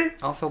 baby.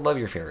 Also, love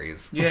your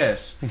fairies.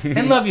 Yes.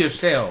 And love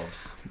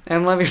yourselves.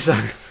 And love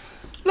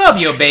yourself. Love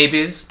your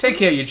babies. Take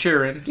care of your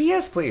children.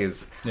 Yes,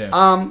 please. Yeah.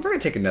 We're going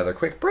to take another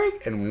quick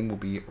break, and we will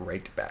be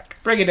right back.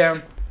 Break it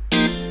down.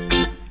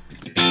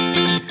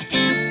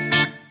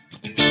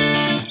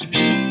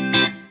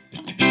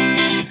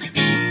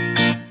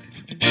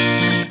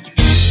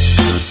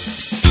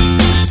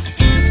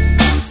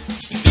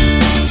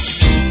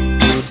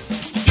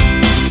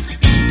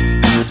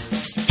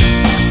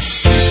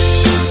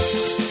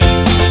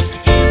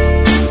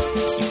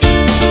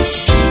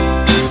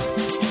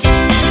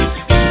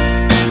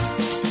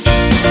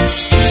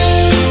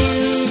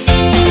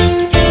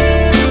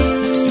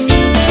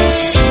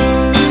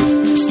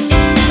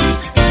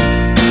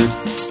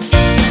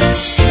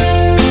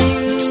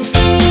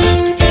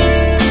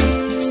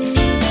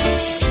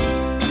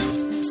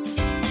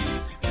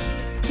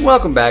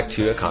 Welcome back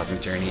to A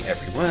Cosmic Journey,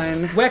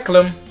 everyone.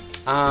 Welcome.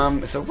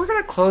 So we're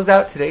going to close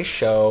out today's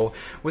show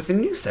with a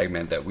new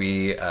segment that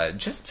we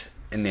just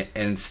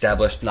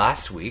established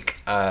last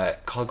week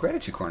called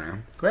Gratitude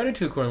Corner.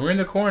 Gratitude Corner. We're in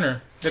the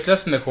corner. That's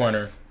us in the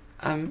corner.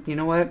 You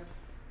know what?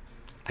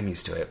 I'm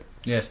used to it.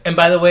 Yes. And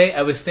by the way,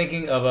 I was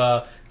thinking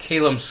of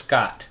Calum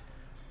Scott,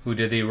 who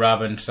did the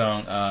Robin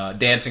song,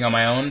 Dancing on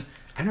My Own.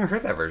 I never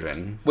heard that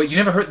version. Wait, you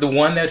never heard the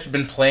one that's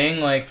been playing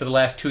like for the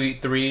last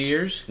 2-3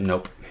 years?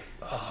 Nope.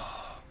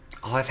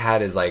 All I've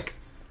had is like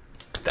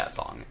that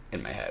song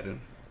in my head.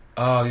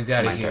 Oh, you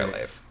got my it here. entire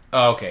life.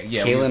 Oh, okay.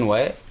 Yeah. Kalen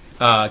what?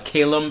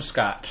 Calum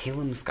Scott.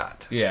 Calum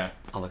Scott. Yeah.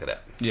 I'll look it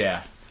up.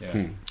 Yeah.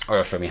 Yeah. Or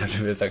you'll show me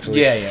after this,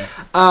 actually. Yeah, yeah.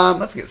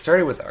 Let's get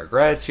started with our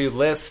gratitude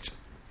list.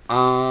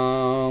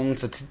 So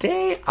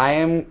today I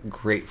am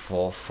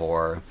grateful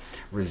for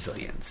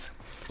resilience.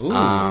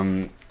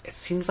 Ooh. It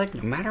seems like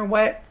no matter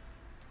what,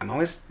 I'm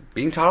always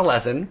being taught a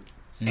lesson,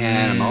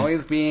 and I'm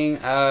always being,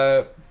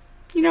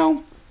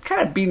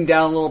 kind of beaten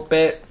down a little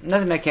bit.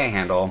 Nothing I can't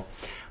handle.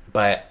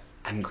 But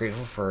I'm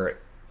grateful for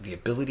the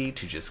ability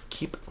to just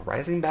keep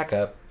rising back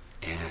up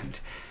and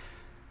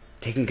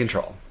taking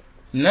control.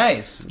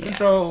 Nice. Yeah.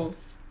 Control.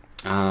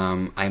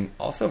 I'm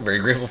also very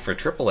grateful for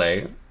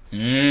AAA.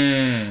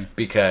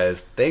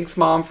 Because thanks,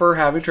 Mom, for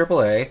having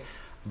AAA.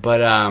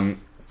 But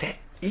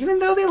even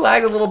though they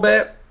lagged a little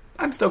bit,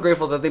 I'm still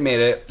grateful that they made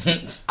it.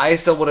 I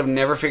still would have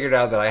never figured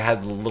out that I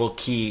had the little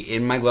key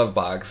in my glove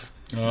box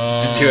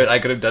to do it. I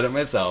could have done it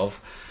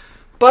myself.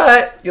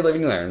 But you live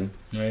and you learn.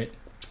 Right.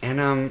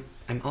 And I'm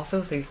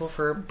also thankful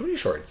for booty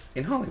shorts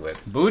in Hollywood.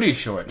 Booty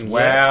shorts.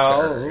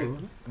 Wow. Yes,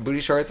 booty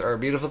shorts are a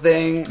beautiful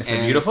thing. It's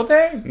a beautiful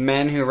thing.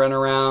 Men who run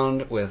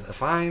around with a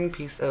fine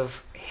piece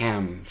of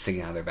ham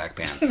sticking out of their back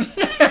pants.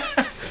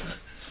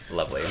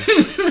 Lovely.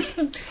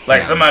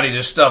 Like somebody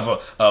just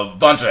stuff a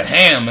bunch of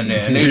ham in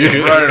there and they just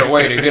run it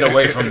away to get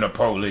away from the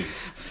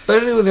police.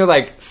 Especially when they're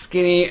like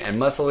skinny and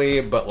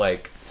muscly, but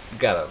like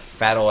got a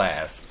fat ol'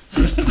 ass.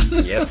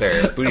 Yes,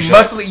 sir. Booty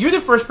shorts. Muscly. You're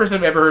the first person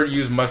I've ever heard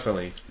use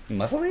muscly.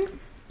 Muscly?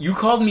 You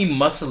called me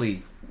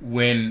muscly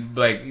when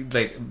like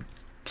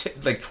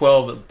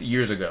 12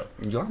 years ago.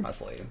 You're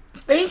muscly.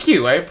 Thank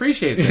you. I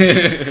appreciate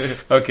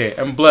that. Okay,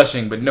 I'm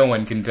blushing, but no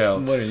one can tell.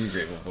 What are you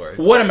grateful for?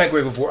 What am I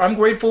grateful for? I'm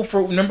grateful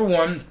for, number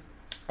one,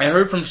 I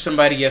heard from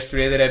somebody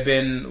yesterday that I've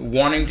been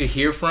wanting to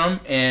hear from,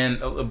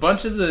 and a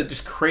bunch of the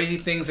just crazy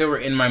things that were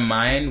in my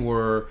mind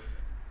were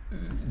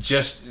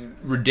just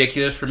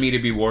ridiculous for me to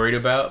be worried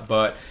about,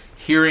 but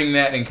hearing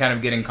that and kind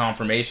of getting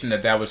confirmation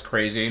that was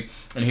crazy,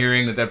 and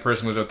hearing that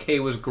person was okay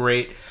was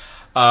great.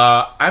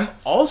 I'm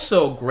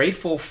also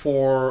grateful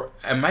for,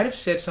 I might have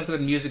said something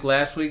with music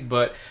last week,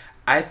 but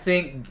I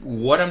think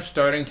what I'm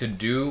starting to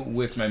do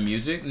with my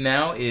music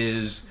now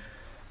is,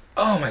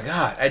 oh my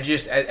God, I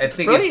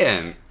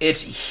think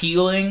it's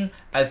healing.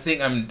 I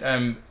think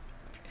I'm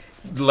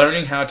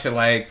learning how to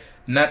like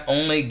not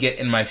only get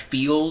in my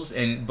feels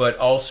but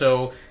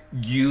also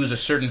use a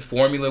certain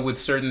formula with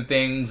certain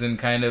things, and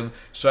kind of,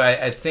 so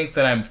I think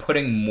that I'm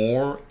putting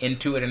more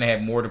into it and I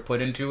have more to put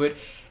into it.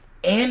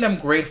 And I'm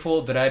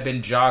grateful that I've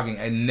been jogging.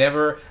 I've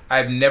never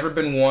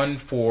been one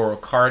for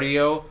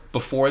cardio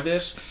before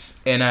this,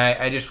 and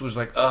I just was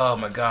like, oh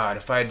my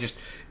God,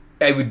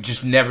 I would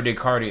just never do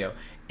cardio.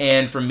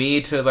 And for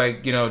me to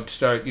like,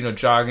 start,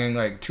 jogging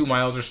like 2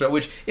 miles or so,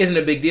 which isn't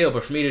a big deal,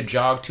 but for me to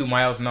jog 2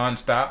 miles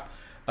nonstop,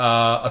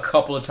 a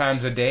couple of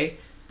times a day,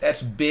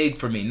 that's big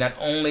for me. Not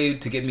only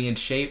to get me in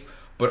shape,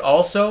 but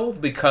also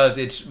because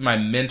it's my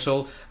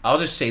mental. I'll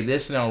just say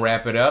this and I'll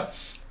wrap it up.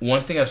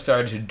 One thing I've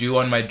started to do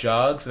on my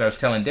jogs, and I was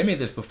telling Demi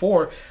this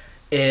before,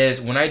 is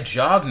when I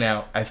jog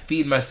now, I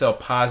feed myself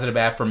positive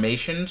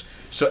affirmations.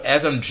 So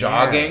as I'm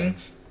jogging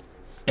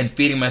and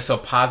feeding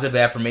myself positive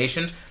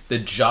affirmations, the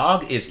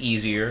jog is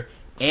easier,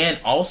 and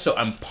also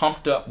I'm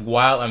pumped up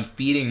while I'm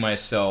feeding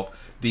myself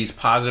these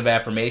positive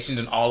affirmations,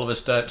 and all of a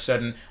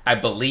sudden I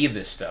believe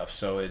this stuff.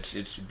 So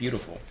it's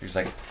beautiful. You're just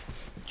like,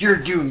 you're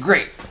doing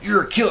great.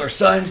 You're a killer,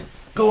 son.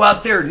 Go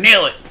out there,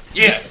 nail it.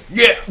 Yeah.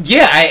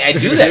 I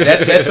do that.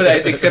 That's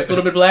what except a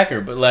little bit blacker,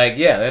 but like,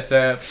 yeah,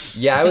 that's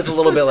Yeah, I was a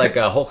little bit like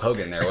Hulk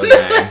Hogan there, wasn't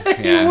I?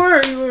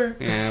 Yeah. You were.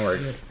 Yeah, it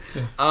works.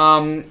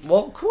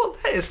 Well, cool.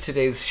 That is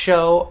today's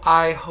show.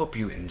 I hope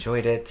you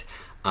enjoyed it.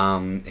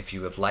 If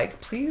you would like,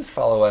 please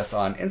follow us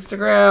on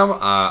Instagram.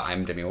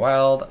 I'm Demi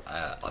Wild.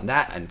 On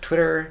that, on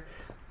Twitter.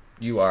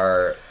 You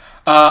are.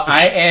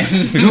 I am.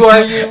 Who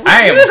are you?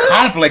 I am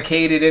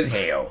complicated as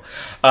hell.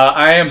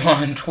 I am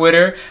on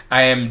Twitter.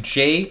 I am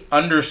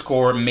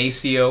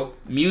J_Maceo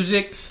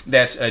Music.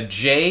 That's a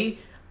J_MACEO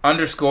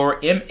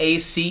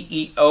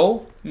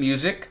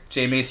Music.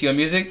 J Maceo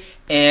Music.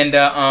 And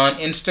on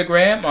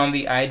Instagram, on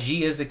the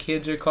IG as the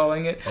kids are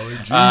calling it.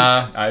 IG.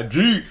 I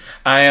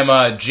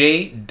am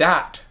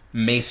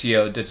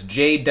J.Maceo. That's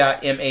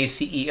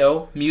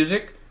J.MACEO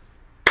Music.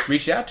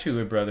 Reach out to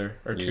a brother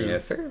or two.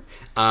 Yes, sir.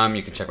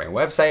 You can check my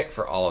website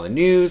for all of the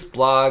news,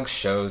 blogs,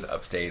 shows,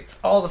 updates,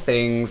 all the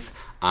things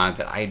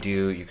that I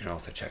do. You can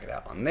also check it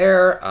out on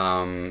there.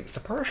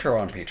 Support our show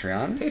on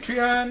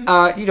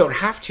Patreon. You don't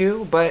have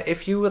to, but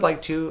if you would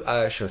like to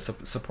show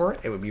support,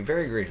 it would be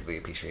very greatly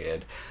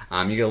appreciated.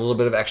 You get a little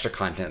bit of extra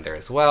content there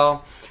as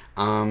well.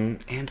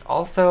 And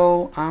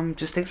also,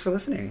 just thanks for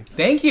listening.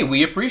 Thank you.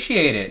 We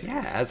appreciate it.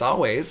 Yeah, as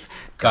always.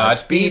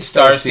 Godspeed,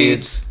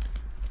 Starseeds.